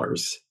 million,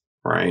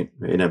 right,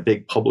 in a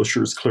big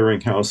publisher's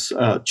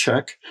clearinghouse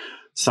check,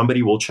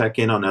 somebody will check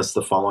in on us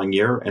the following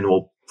year, and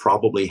we'll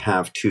probably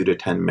have 2 to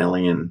 10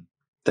 million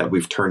that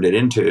we've turned it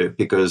into,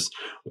 because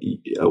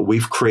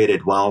we've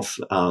created wealth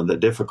the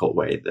difficult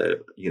way,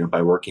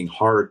 by working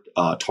hard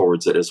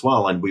towards it as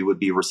well. And we would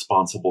be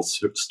responsible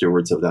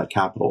stewards of that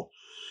capital.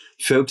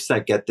 Folks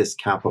that get this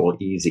capital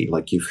easy,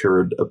 like you've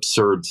heard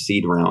absurd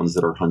seed rounds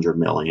that are 100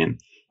 million,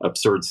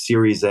 absurd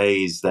Series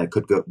A's that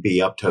could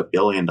be up to $1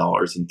 billion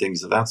and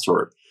things of that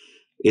sort.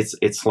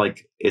 It's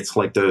like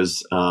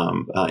those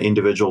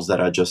individuals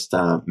that I just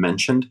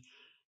mentioned.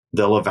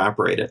 They'll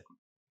evaporate it.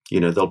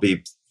 They'll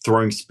be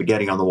throwing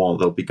spaghetti on the wall.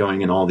 They'll be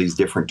going in all these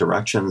different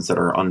directions that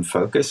are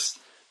unfocused.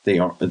 They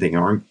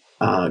aren't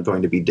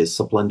going to be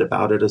disciplined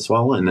about it as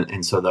well.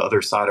 And so the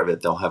other side of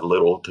it, they'll have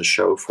little to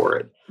show for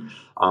it.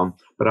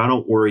 But I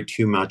don't worry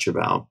too much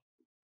about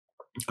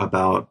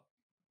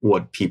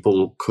what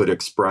people could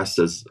express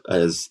as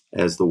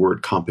the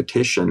word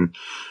competition,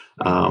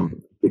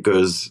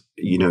 because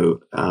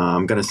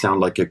I'm going to sound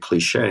like a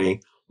cliche.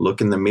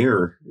 Look in the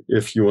mirror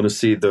if you want to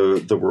see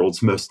the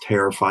world's most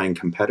terrifying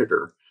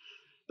competitor,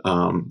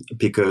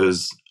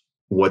 because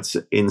what's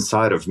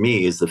inside of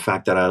me is the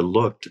fact that I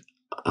look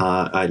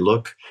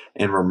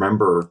and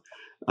remember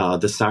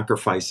the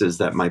sacrifices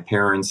that my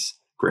parents,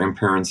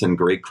 grandparents, and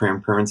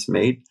great-grandparents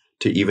made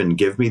to even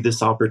give me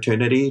this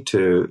opportunity,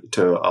 to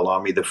allow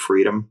me the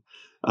freedom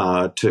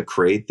to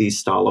create these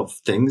style of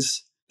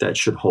things that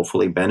should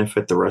hopefully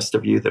benefit the rest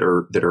of you that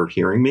are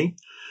hearing me.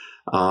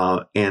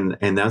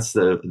 And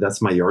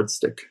that's my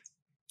yardstick.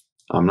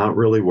 I'm not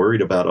really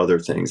worried about other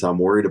things. I'm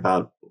worried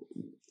about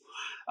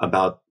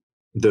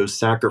those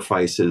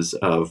sacrifices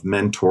of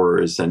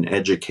mentors and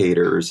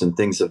educators and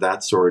things of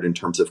that sort in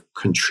terms of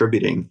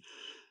contributing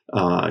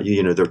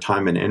their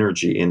time and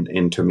energy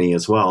into me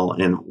as well.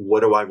 And what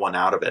do I want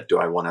out of it? Do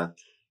I want to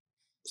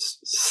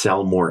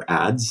sell more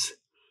ads?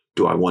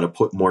 Do I want to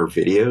put more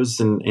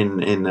videos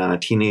in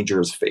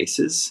teenagers'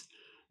 faces?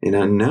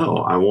 No.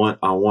 I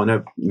want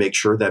to make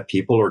sure that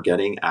people are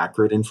getting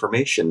accurate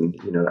information,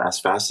 as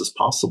fast as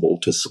possible,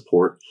 to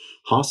support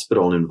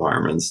hospital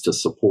environments, to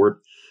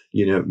support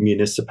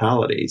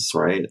municipalities,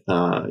 right?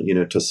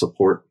 To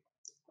support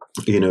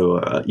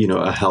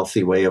a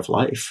healthy way of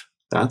life.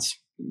 That's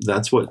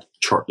what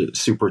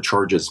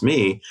supercharges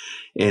me,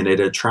 and it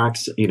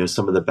attracts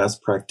some of the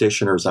best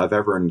practitioners I've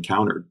ever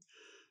encountered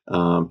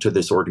to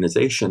this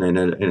organization, and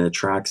it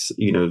attracts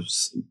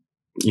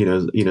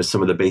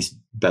some of the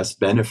best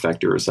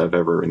benefactors I've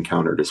ever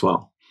encountered as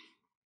well.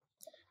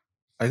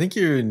 I think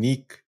you're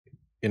unique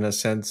in a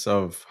sense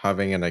of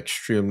having an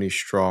extremely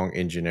strong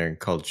engineering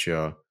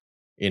culture,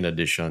 in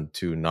addition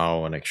to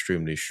now an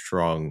extremely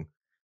strong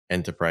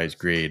enterprise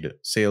grade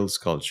sales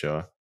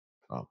culture.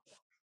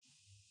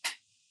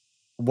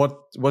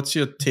 What's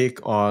your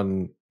take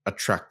on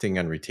attracting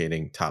and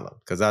retaining talent?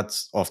 Because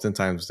that's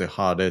oftentimes the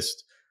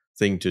hardest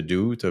thing to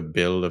do, to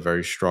build a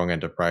very strong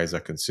enterprise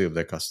that can serve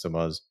their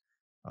customers.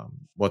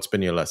 What's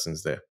been your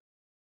lessons there?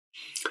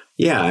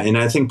 Yeah, and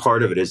I think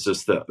part of it is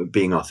just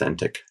being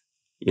authentic,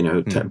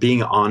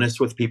 being honest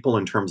with people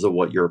in terms of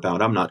what you're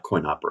about. I'm not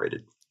coin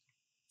operated.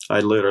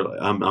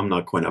 I'm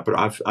not coin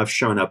operated. I've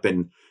shown up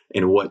in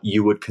what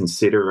you would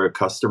consider a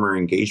customer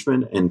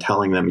engagement and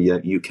telling them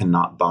that you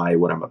cannot buy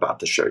what I'm about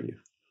to show you.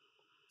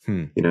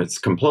 It's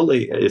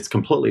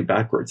completely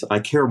backwards. I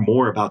care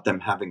more about them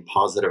having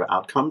positive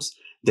outcomes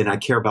than I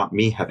care about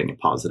me having a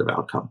positive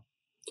outcome.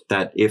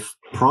 That if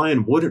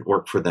Pryon wouldn't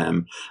work for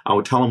them, I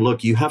would tell them,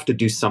 look, you have to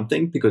do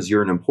something because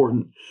you're an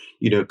important,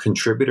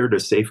 contributor to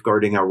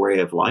safeguarding our way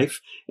of life.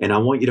 And I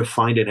want you to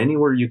find it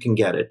anywhere you can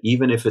get it,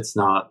 even if it's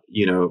not,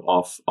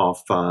 off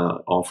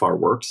our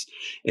works.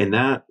 And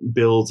that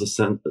builds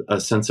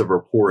a sense of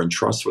rapport and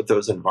trust with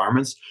those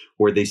environments,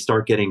 where they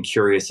start getting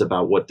curious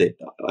about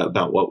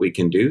what we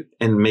can do.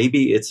 And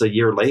maybe it's a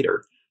year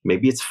later,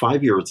 maybe it's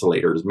 5 years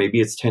later, maybe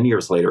it's 10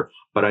 years later,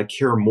 but I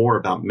care more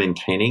about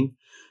maintaining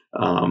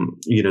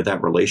that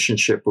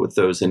relationship with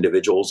those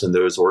individuals and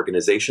those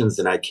organizations,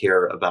 and I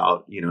care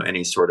about,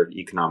 any sort of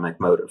economic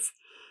motive.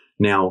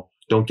 Now,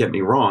 don't get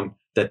me wrong.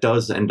 that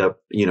does end up,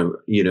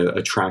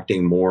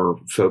 attracting more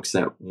folks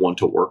that want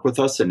to work with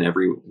us in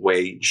every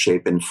way,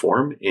 shape, and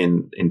form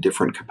in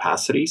different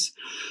capacities.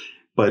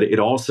 But it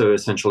also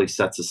essentially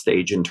sets a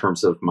stage in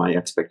terms of my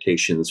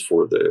expectations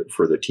for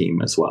the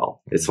team as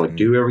well. It's like,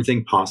 do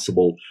everything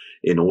possible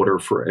in order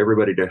for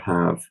everybody to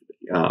have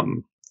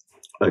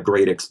a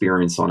great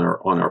experience on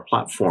our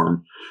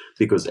platform,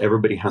 because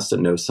everybody has to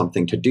know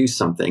something to do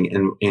something.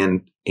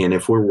 And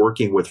if we're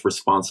working with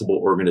responsible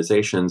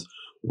organizations,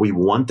 we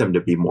want them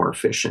to be more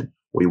efficient.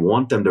 We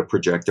want them to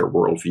project their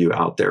worldview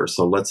out there.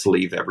 So let's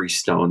leave every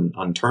stone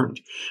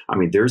unturned. I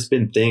mean, there's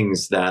been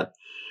things that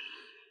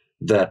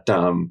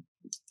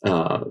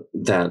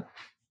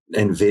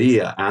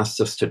NVIDIA asked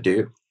us to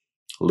do,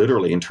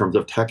 literally in terms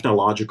of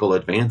technological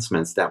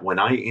advancements, that when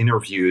I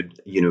interviewed,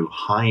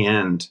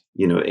 high-end,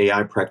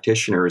 AI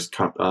practitioners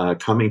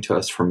coming to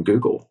us from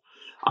Google,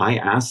 I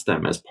asked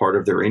them as part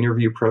of their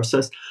interview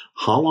process,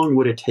 how long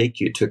would it take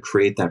you to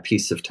create that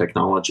piece of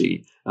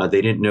technology?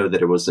 They didn't know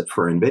that it was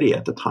for NVIDIA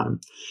at the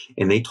time.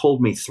 And they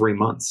told me 3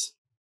 months.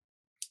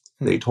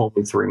 They told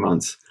me 3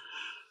 months.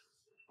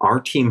 Our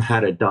team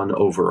had it done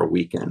over a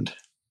weekend.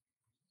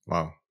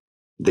 Wow.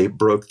 They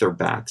broke their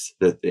backs.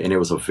 And it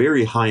was a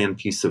very high-end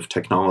piece of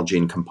technology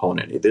and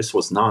component. This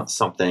was not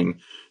something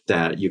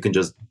that you can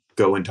just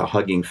go into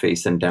Hugging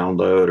Face and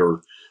download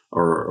or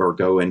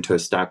go into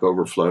Stack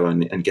Overflow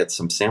and get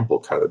some sample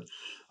code.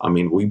 I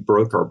mean, we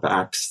broke our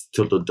backs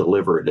to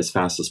deliver it as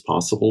fast as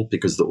possible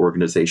because the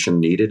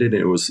organization needed it,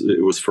 and it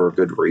was for a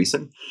good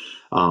reason.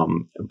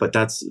 But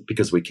that's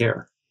because we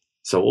care.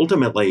 So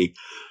ultimately,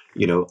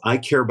 I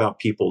care about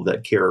people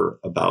that care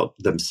about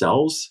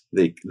themselves,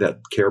 that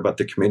care about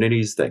the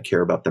communities, that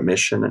care about the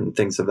mission and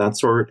things of that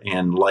sort.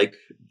 And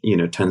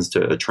tends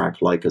to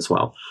attract as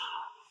well.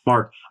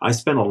 Mark, I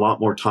spent a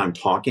lot more time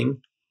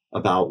talking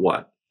about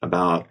what?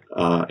 About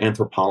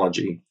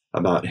anthropology,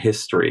 about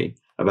history,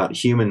 about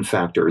human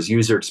factors,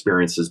 user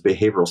experiences,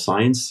 behavioral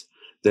science,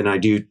 than I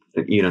do,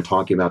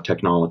 talking about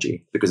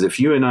technology. Because if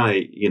you and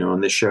I,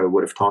 on this show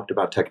would have talked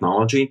about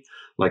technology,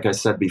 like I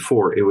said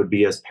before, it would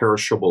be as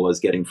perishable as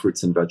getting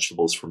fruits and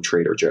vegetables from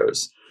Trader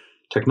Joe's.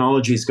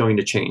 Technology is going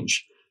to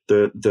change.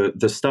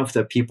 The stuff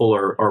that people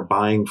are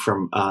buying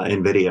from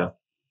NVIDIA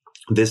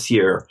this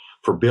year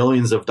for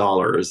billions of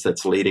dollars,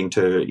 that's leading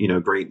to,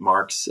 great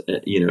marks,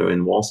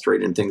 in Wall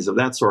Street and things of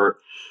that sort,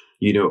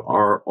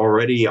 are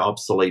already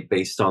obsolete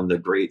based on the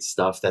great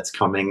stuff that's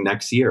coming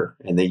next year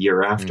and the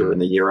year after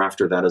and the year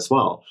after that as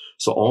well.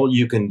 So all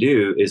you can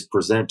do is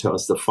present to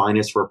us the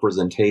finest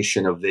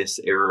representation of this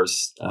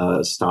era's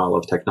style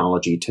of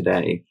technology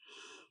today.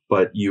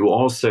 But you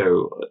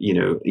also,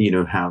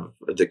 have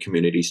the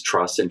community's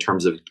trust in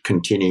terms of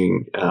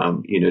continuing,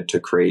 to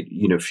create,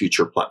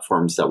 future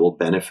platforms that will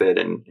benefit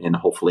and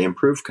hopefully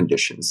improve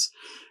conditions,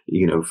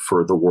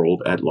 for the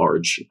world at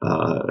large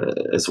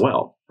as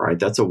well, right?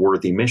 That's a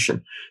worthy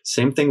mission.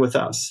 Same thing with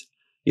us.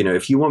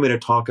 If you want me to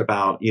talk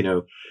about,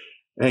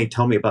 hey,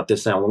 tell me about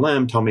this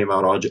LLM, tell me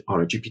about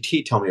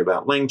AutoGPT, tell me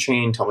about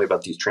LangChain, tell me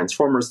about these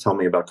transformers, tell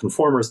me about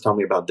conformers, tell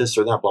me about this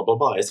or that, blah, blah,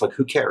 blah. It's like,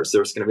 who cares?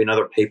 There's going to be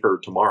another paper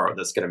tomorrow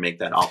that's going to make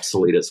that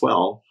obsolete as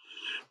well.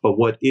 But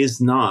what is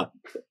not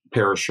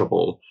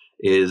perishable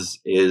is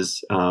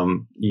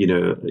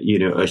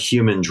a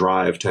human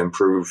drive to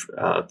improve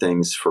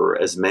things for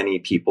as many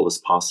people as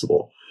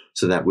possible,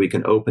 so that we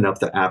can open up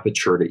the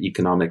aperture to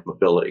economic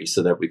mobility,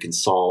 so that we can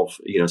solve,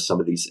 some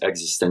of these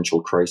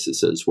existential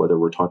crises, whether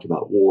we're talking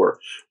about war,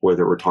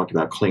 whether we're talking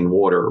about clean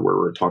water, where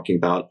we're talking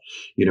about,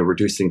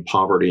 reducing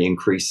poverty,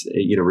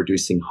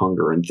 reducing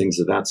hunger and things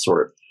of that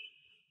sort.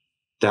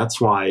 That's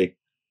why,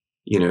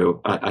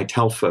 I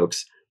tell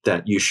folks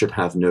that you should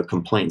have no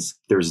complaints.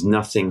 There's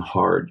nothing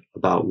hard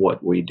about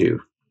what we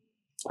do.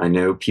 I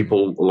know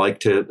people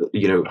like to,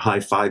 high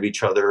five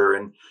each other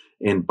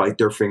and bite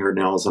their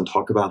fingernails and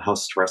talk about how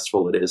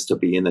stressful it is to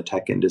be in the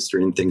tech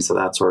industry and things of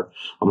that sort.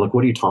 I'm like,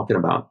 what are you talking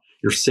about?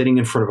 You're sitting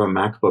in front of a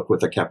MacBook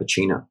with a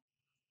cappuccino,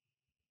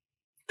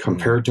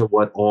 compared to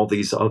what all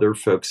these other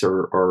folks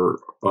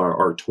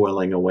are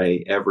toiling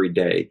away every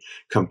day,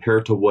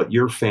 compared to what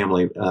your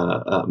family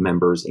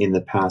members in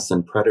the past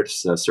and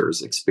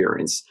predecessors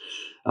experience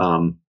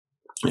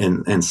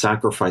and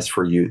sacrifice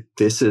for you.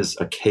 This is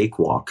a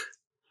cakewalk.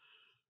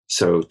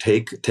 So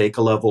take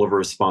a level of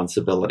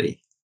responsibility.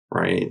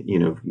 Right.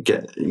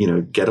 Get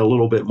a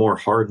little bit more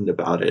hardened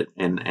about it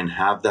and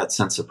have that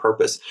sense of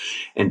purpose,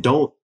 and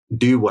don't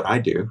do what I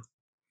do.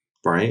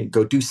 Right.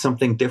 Go do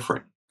something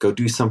different. Go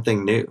do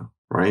something new.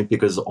 Right.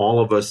 Because all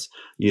of us,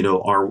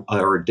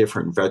 are a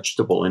different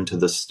vegetable into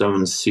the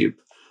stone soup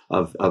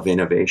of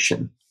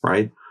innovation.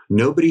 Right.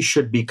 Nobody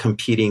should be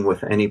competing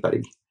with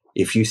anybody.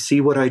 If you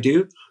see what I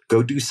do,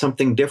 go do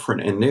something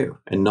different and new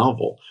and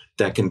novel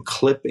that can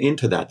clip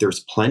into that.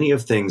 There's plenty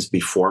of things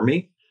before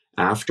me,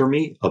 after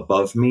me,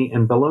 above me,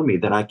 and below me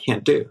that I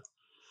can't do.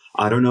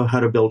 I don't know how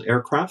to build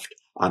aircraft.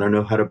 I don't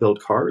know how to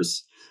build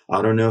cars.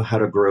 I don't know how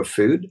to grow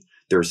food.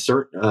 There's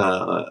certain,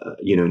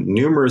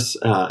 numerous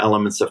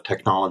elements of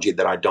technology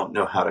that I don't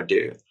know how to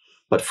do.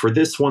 But for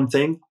this one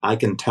thing, I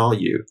can tell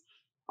you,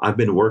 I've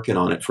been working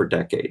on it for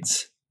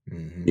decades.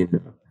 Mm-hmm. You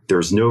know,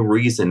 there's no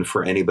reason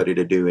for anybody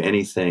to do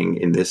anything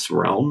in this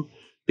realm,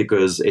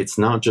 because it's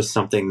not just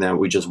something that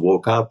we just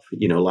woke up,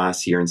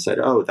 last year and said,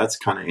 oh, that's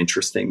kind of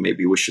interesting.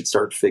 Maybe we should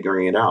start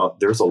figuring it out.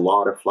 There's a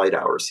lot of flight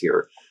hours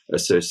here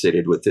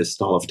associated with this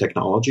style of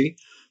technology.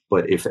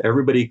 But if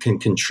everybody can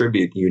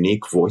contribute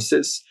unique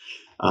voices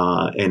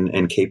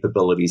and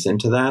capabilities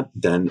into that,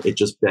 then it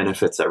just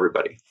benefits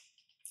everybody.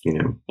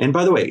 And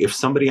by the way, if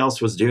somebody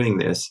else was doing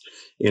this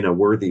in a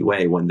worthy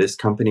way when this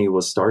company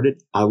was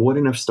started, I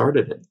wouldn't have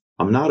started it.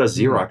 I'm not a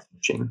Xerox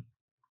machine.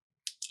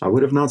 I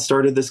would have not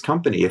started this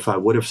company if I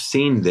would have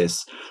seen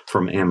this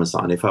from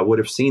Amazon, if I would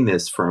have seen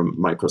this from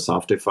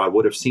Microsoft, if I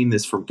would have seen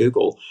this from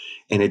Google,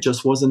 and it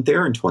just wasn't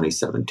there in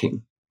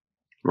 2017,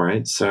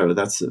 right? So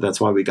that's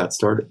why we got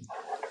started.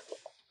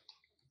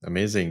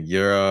 Amazing.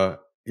 You're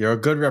a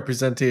good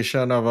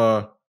representation of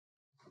a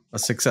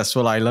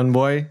successful island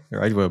boy,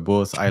 right? We're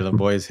both island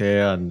boys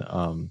here,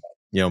 and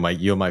you're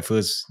my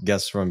first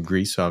guest from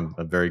Greece, so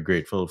I'm very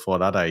grateful for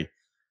that.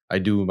 I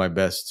do my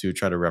best to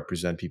try to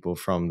represent people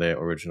from their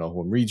original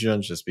home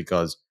regions, just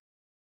because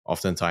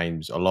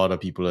oftentimes a lot of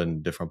people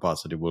in different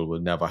parts of the world will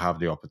never have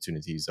the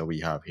opportunities that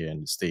we have here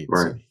in the States.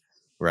 Right.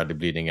 We're at the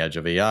bleeding edge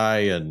of AI,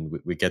 and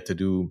we get to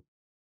do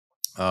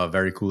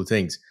very cool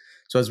things.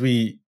 So as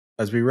we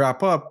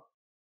wrap up,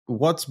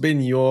 what's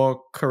been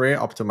your career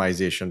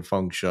optimization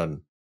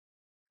function,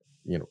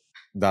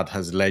 that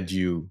has led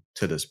you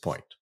to this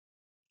point?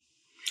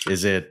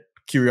 Is it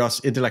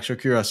intellectual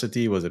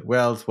curiosity? Was it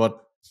wealth?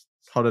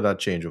 How did that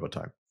change over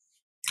time?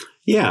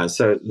 Yeah,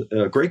 so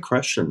a great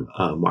question,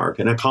 Mark,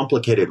 and a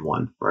complicated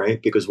one,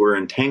 right? Because we're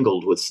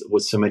entangled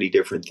with so many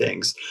different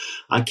things.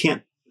 I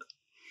can't.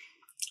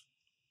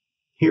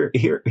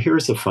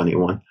 Here's a funny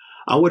one.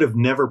 I would have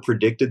never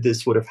predicted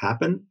this would have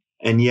happened.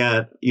 And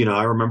yet,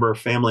 I remember a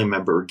family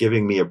member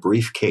giving me a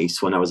briefcase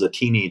when I was a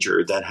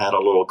teenager that had a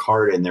little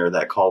card in there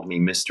that called me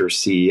Mr.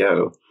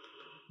 CEO.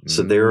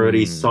 So they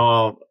already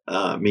saw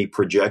me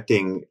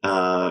projecting,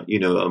 a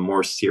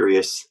more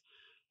serious,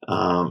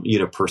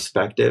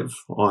 perspective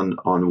on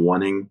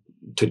wanting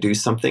to do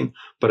something.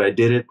 But I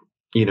did it.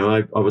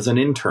 I was an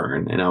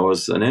intern, and I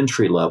was an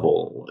entry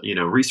level,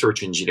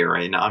 research engineer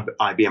in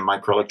IBM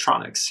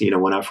Microelectronics.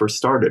 When I first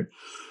started.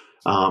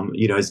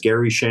 As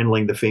Gary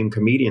Shandling, the famed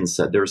comedian,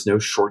 said, there's no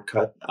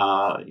shortcut,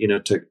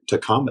 to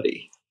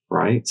comedy,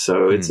 right?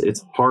 So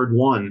it's hard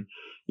won,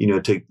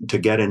 to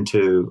get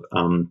into,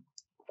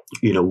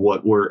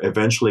 what we're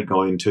eventually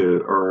going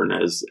to earn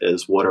as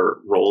what our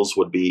roles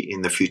would be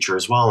in the future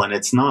as well. And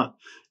it's not,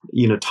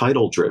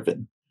 title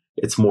driven.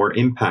 It's more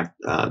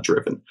impact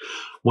driven.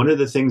 One of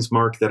the things,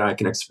 Mark, that I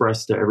can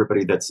express to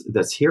everybody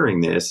that's hearing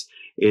this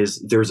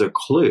is there's a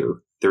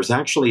clue. There's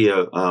actually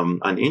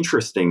an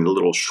interesting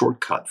little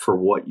shortcut for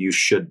what you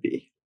should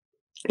be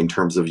in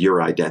terms of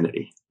your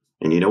identity.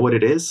 And you know what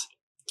it is?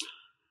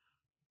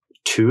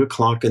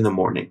 2:00 in the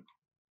morning.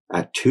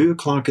 At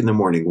 2:00 in the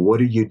morning,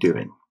 what are you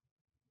doing?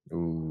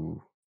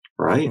 Ooh.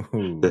 Right?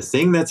 Ooh. The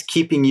thing that's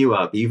keeping you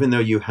up, even though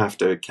you have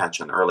to catch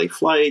an early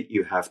flight,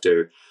 you have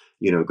to,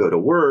 go to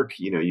work,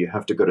 you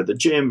have to go to the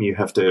gym, you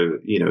have to,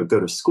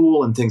 go to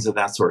school and things of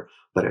that sort.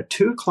 But at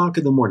 2:00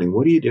 in the morning,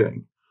 what are you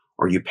doing?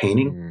 Are you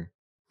painting?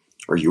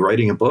 Are you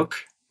writing a book?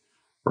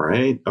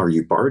 Right? Are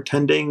you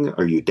bartending?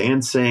 Are you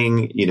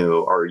dancing?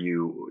 Are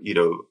you,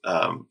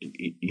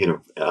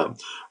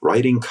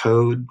 writing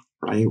code?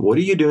 Right? What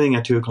are you doing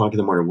at 2:00 in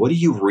the morning? What are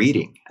you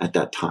reading at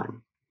that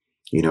time?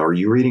 Are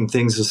you reading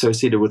things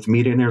associated with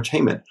media and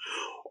entertainment?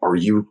 Are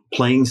you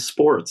playing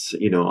sports,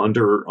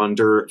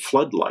 under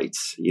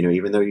floodlights,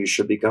 even though you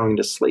should be going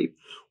to sleep?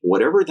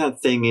 Whatever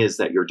that thing is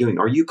that you're doing,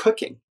 are you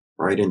cooking?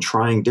 Right, and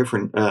trying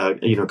different,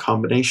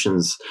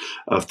 combinations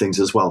of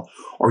things as well.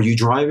 Are you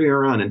driving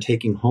around and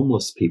taking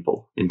homeless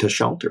people into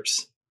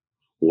shelters?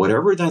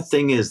 Whatever that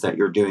thing is that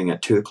you're doing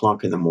at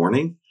 2:00 in the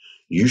morning,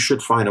 you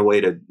should find a way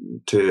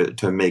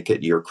to make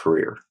it your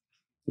career.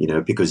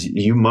 Because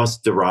you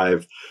must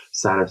derive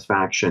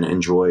satisfaction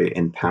and joy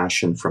and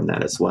passion from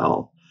that as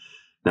well.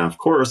 Now, of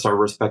course, our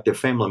respective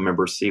family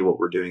members see what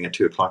we're doing at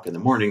 2:00 in the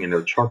morning, and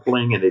they're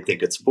chuckling, and they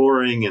think it's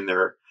boring, and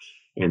they're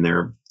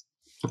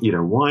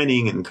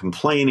whining and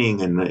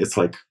complaining. And it's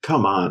like,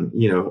 come on,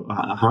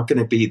 how can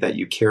it be that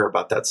you care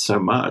about that so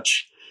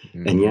much?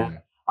 And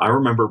yet I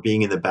remember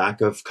being in the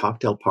back of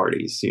cocktail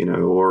parties,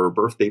 or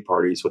birthday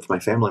parties with my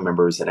family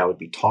members, and I would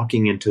be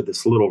talking into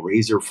this little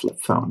Razor flip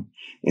phone,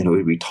 and it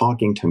would be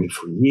talking to me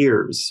for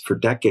years, for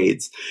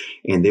decades.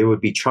 And they would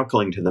be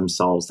chuckling to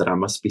themselves that I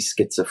must be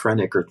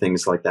schizophrenic or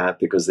things like that,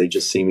 because they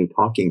just see me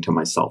talking to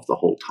myself the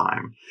whole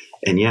time.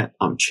 And yet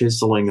I'm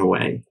chiseling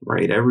away,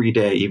 right? Every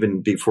day,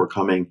 even before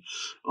coming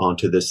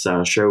onto this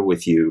show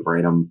with you,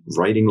 right? I'm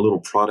writing little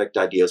product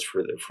ideas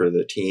for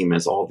the team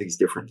as all these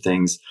different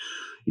things,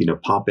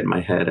 pop in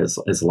my head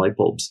as light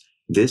bulbs.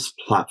 This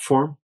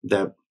platform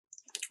that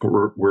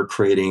we're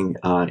creating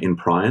in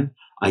Pryon,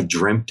 I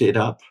dreamt it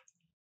up.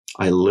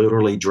 I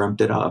literally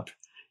dreamt it up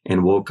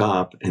and woke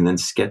up and then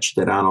sketched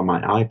it out on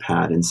my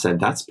iPad and said,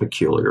 that's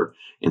peculiar,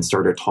 and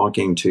started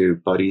talking to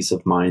buddies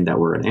of mine that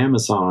were at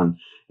Amazon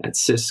at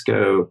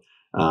Cisco,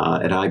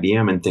 at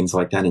IBM and things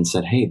like that, and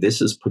said, hey,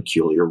 this is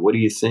peculiar. What do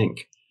you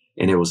think?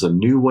 And it was a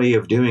new way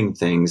of doing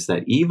things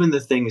that even the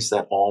things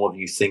that all of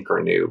you think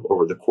are new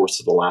over the course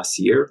of the last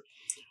year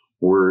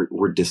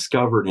were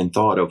discovered and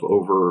thought of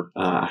over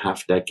a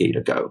half decade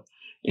ago.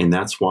 And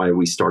that's why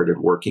we started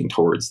working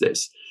towards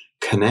this,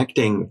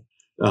 connecting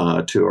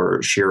to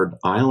our shared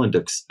island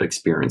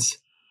experience.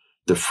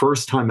 The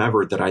first time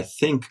ever that I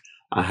think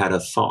I had a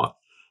thought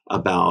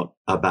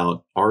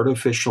about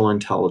artificial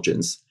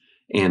intelligence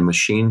and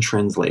machine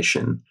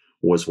translation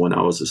was when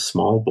I was a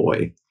small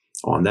boy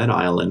on that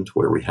island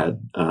where we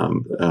had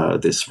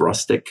this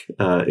rustic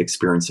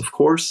experience, of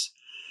course.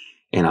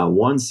 And I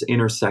once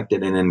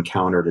intersected and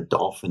encountered a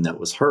dolphin that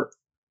was hurt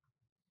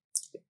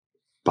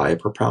by a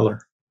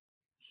propeller.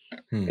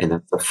 And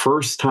that's the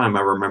first time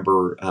I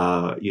remember,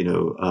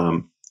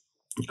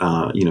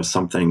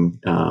 something,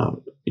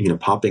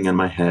 popping in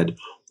my head.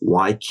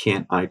 Why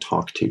can't I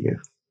talk to you?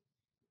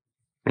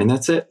 And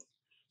that's it.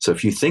 So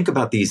if you think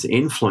about these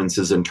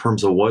influences in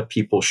terms of what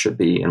people should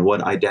be and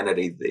what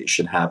identity they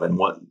should have and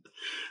what,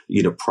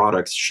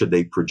 products should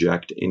they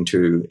project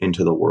into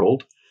the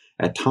world,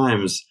 at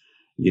times,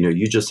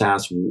 you just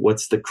ask,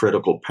 what's the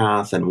critical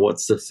path and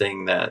what's the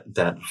thing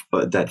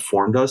that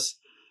formed us?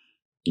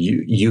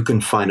 You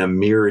can find a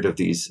myriad of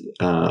these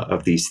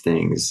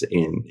things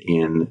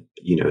in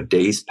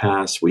days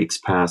past, weeks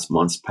past,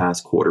 months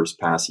past, quarters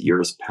past,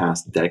 years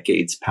past,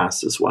 decades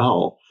past as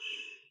well.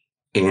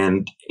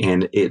 And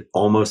it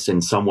almost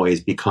in some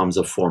ways becomes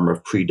a form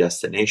of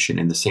predestination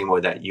in the same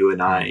way that you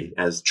and I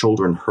as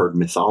children heard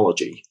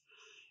mythology.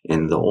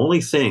 And the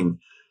only thing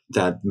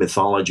that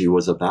mythology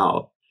was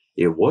about,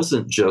 it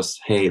wasn't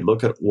just, hey,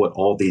 look at what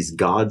all these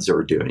gods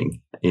are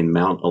doing in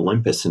Mount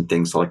Olympus and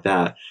things like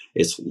that.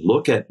 It's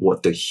look at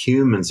what the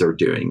humans are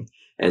doing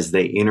as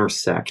they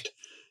intersect,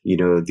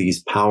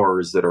 these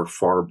powers that are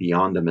far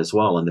beyond them as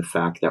well. And the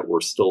fact that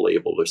we're still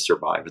able to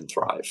survive and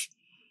thrive.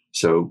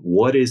 So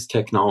what is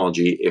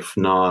technology if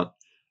not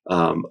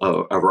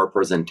a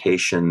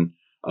representation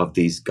of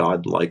these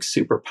godlike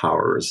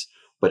superpowers?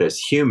 But as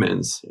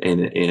humans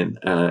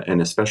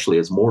and especially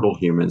as mortal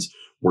humans,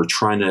 we're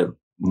trying to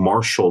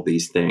marshal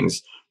these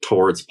things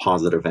towards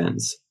positive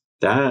ends.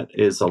 That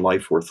is a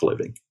life worth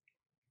living.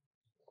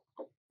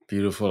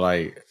 Beautiful.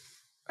 I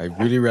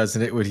really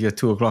resonate with your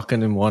 2 o'clock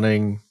in the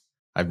morning.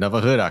 I've never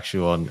heard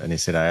actually one, and they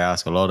said I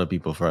ask a lot of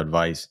people for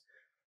advice.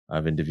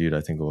 I've interviewed,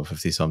 I think, over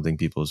 50 something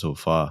people so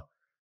far,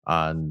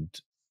 and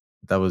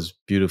that was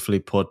beautifully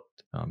put.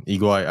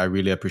 Igor, I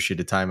really appreciate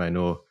the time. I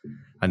know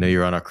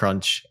you're on a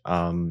crunch.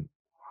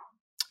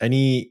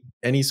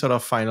 Any sort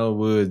of final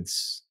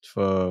words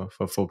for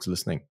folks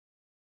listening?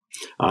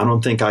 I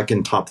don't think I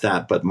can top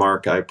that, but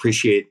Mark, I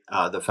appreciate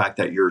the fact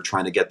that you're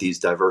trying to get these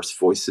diverse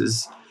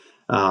voices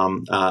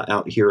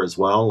out here as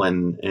well.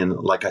 And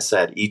like I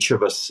said, each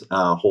of us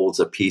holds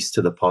a piece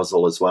to the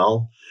puzzle as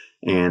well.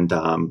 And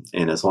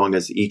as long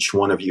as each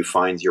one of you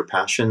finds your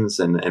passions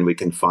and we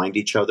can find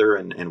each other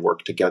and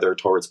work together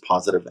towards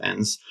positive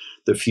ends,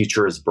 the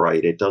future is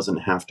bright. It doesn't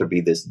have to be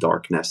this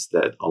darkness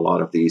that a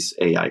lot of these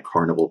AI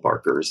carnival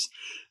barkers,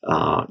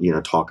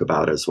 talk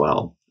about as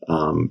well,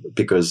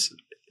 because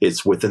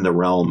it's within the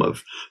realm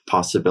of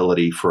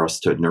possibility for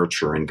us to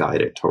nurture and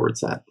guide it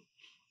towards that.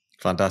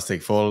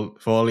 Fantastic. For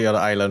all the other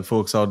island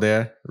folks out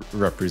there,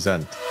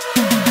 represent.